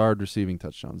 2 Lazard receiving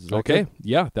touchdowns. Is that Okay. good?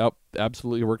 Yeah, that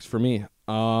absolutely works for me.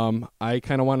 I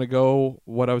kind of want to go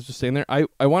what I was just saying there. I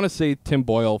want to say Tim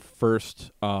Boyle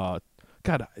first. God,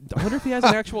 I wonder if he has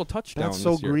an actual touchdown. That's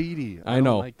so this year. greedy. I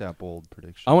know. don't like that bold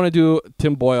prediction. I want to do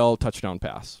Tim Boyle touchdown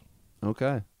pass.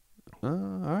 Okay. All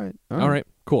right. All right.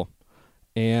 Cool.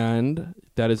 And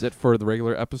that is it for the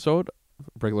regular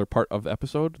part of the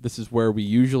episode. This is where we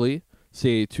usually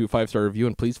say to 5-star review,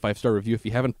 and please 5-star review if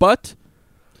you haven't. But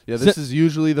yeah, this is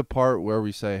usually the part where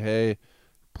we say, hey,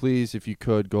 please, if you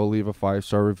could, go leave a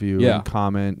 5-star review and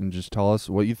comment and just tell us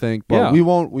what you think. But we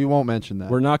won't mention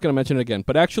that. We're not going to mention it again.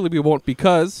 But actually, we won't,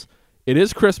 because it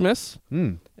is Christmas.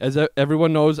 As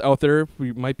everyone knows out there,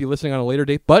 we might be listening on a later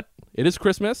date, but it is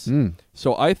Christmas.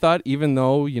 So I thought, even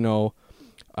though,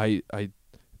 I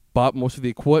bought most of the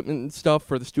equipment and stuff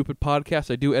for the stupid podcast,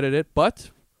 I do edit it,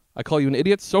 but I call you an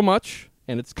idiot so much,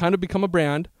 and it's kind of become a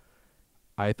brand.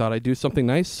 I thought I'd do something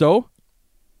nice, so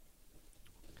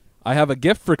I have a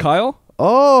gift for Kyle.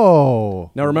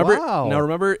 Oh, now remember, wow.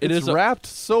 It's wrapped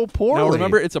so poorly. Now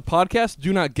remember, it's a podcast.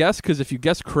 Do not guess, because if you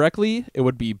guess correctly, it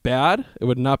would be bad. It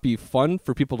would not be fun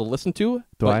for people to listen to.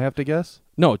 Do I have to guess?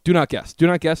 No, do not guess. Do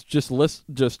not guess. Just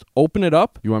open it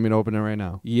up. You want me to open it right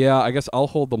now? Yeah, I guess I'll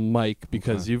hold the mic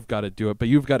because you've got to do it. But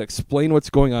you've got to explain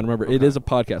what's going on. Remember, it is a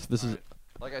podcast. This is,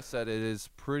 like I said, it is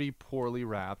pretty poorly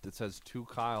wrapped. It says to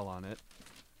Kyle on it.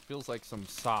 Feels like some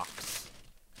socks.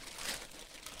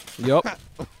 Yep.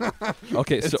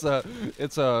 Okay,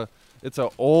 it's a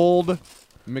old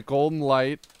McGolden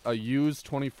Light, a used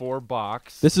 24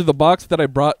 box. This is the box that I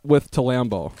brought with to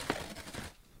Lambeau.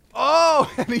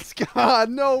 Oh, and he's got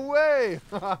no way.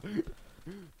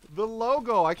 The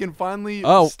logo. I can finally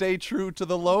stay true to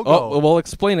the logo. Oh, well,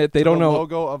 explain it. They don't know. The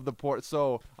logo of the port.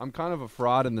 So I'm kind of a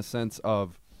fraud in the sense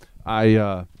of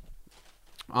on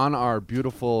our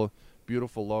beautiful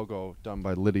logo done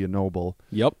by Lydia Noble.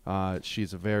 Yep.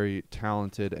 She's a very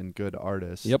talented and good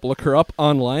artist. Yep. Look her up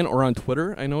online or on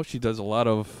Twitter. I know she does a lot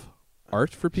of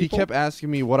art for people. He kept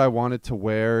asking me what I wanted to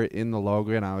wear in the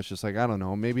logo, and I was just like, I don't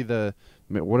know. Maybe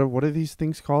what are these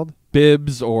things called?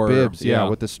 Bibs or bibs, yeah,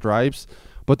 with the stripes.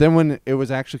 But then when it was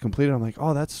actually completed, I'm like,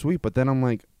 oh, that's sweet. But then I'm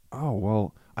like, oh,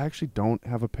 well, I actually don't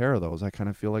have a pair of those. I kind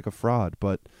of feel like a fraud.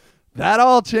 But that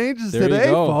all changes today,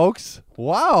 folks.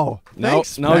 Wow. Thanks,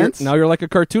 Spence. Now you're like a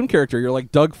cartoon character. You're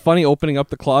like Doug Funny opening up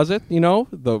the closet,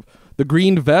 the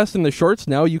green vest and the shorts.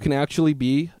 Now you can actually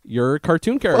be your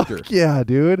cartoon character. Fuck yeah,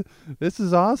 dude. This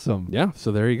is awesome. Yeah,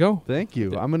 so there you go. Thank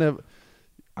you. I'm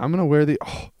gonna wear the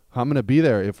I'm gonna be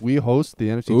there. If we host the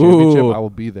NFC Championship, I will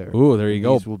be there. Ooh, there you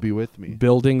go. These will be with me.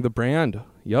 Building the brand.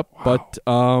 Yep. Wow.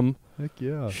 But heck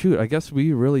yeah. Shoot, I guess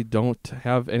we really don't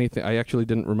have anything. I actually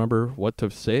didn't remember what to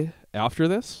say after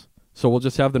this. So we'll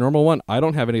just have the normal one. I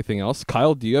don't have anything else.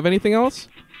 Kyle, do you have anything else?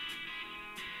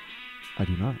 I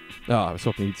do not. Oh, I was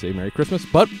hoping you'd say Merry Christmas.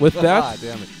 But with that,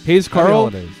 damn it. Hayes Carl,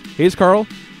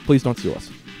 please don't sue us.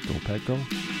 Go Pack Go. Well,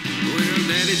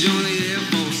 Daddy Johnny Air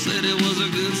Force said it was a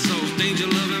good source. Danger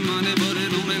loving money, but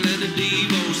it only led to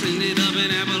divorce. Ended up in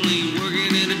Abilene,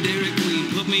 working in a Dairy Queen.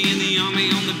 Put me in the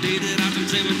Army on the day that I turned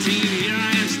 17. Here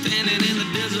I am standing in the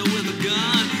desert with a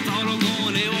gun. Thought I'm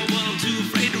going AWOL, but I'm too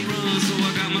afraid to run. So I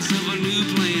got myself a new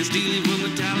plan, stealing from the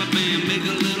Taliban. Make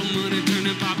a little money,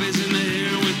 turning poppies into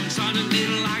heroin. Sergeant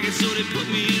didn't like it, so they put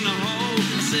me in a hole.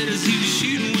 I said it's easy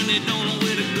shooting when they don't know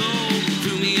where to go.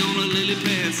 Threw me on a lily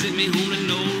pad, sent me home to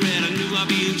no red. I knew I'd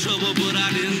be in trouble, but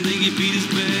I didn't think it'd be this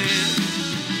bad.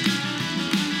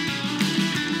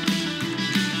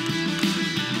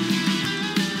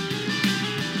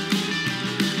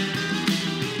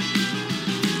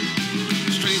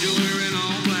 Stranger wearing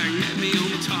all black met me on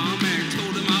the tarmac.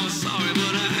 Told him I was sorry,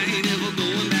 but I ain't ever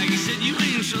going back. He said, you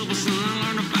ain't in trouble, son.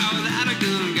 Learn to fire without a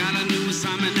gun. Got a new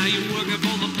assignment, now you're working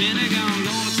for the Pentagon.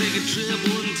 Gonna take a trip,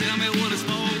 wouldn't tell me what it's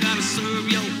for. Gotta serve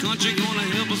your country, gonna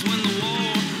help us win the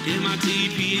war.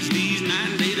 MIT, PhDs, night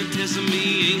and day to testing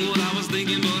me. Ain't what I was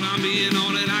thinking, but I'm being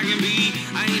all that I can be.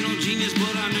 I ain't no genius,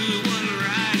 but I knew it wasn't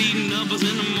right. Eating uppers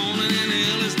in the morning and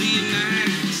LSD at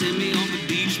night. Send me off to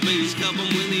deep space, cup 'em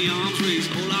when the arms race.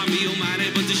 Oh, I'm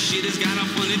almighty, but this shit has got a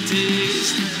funny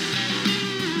taste.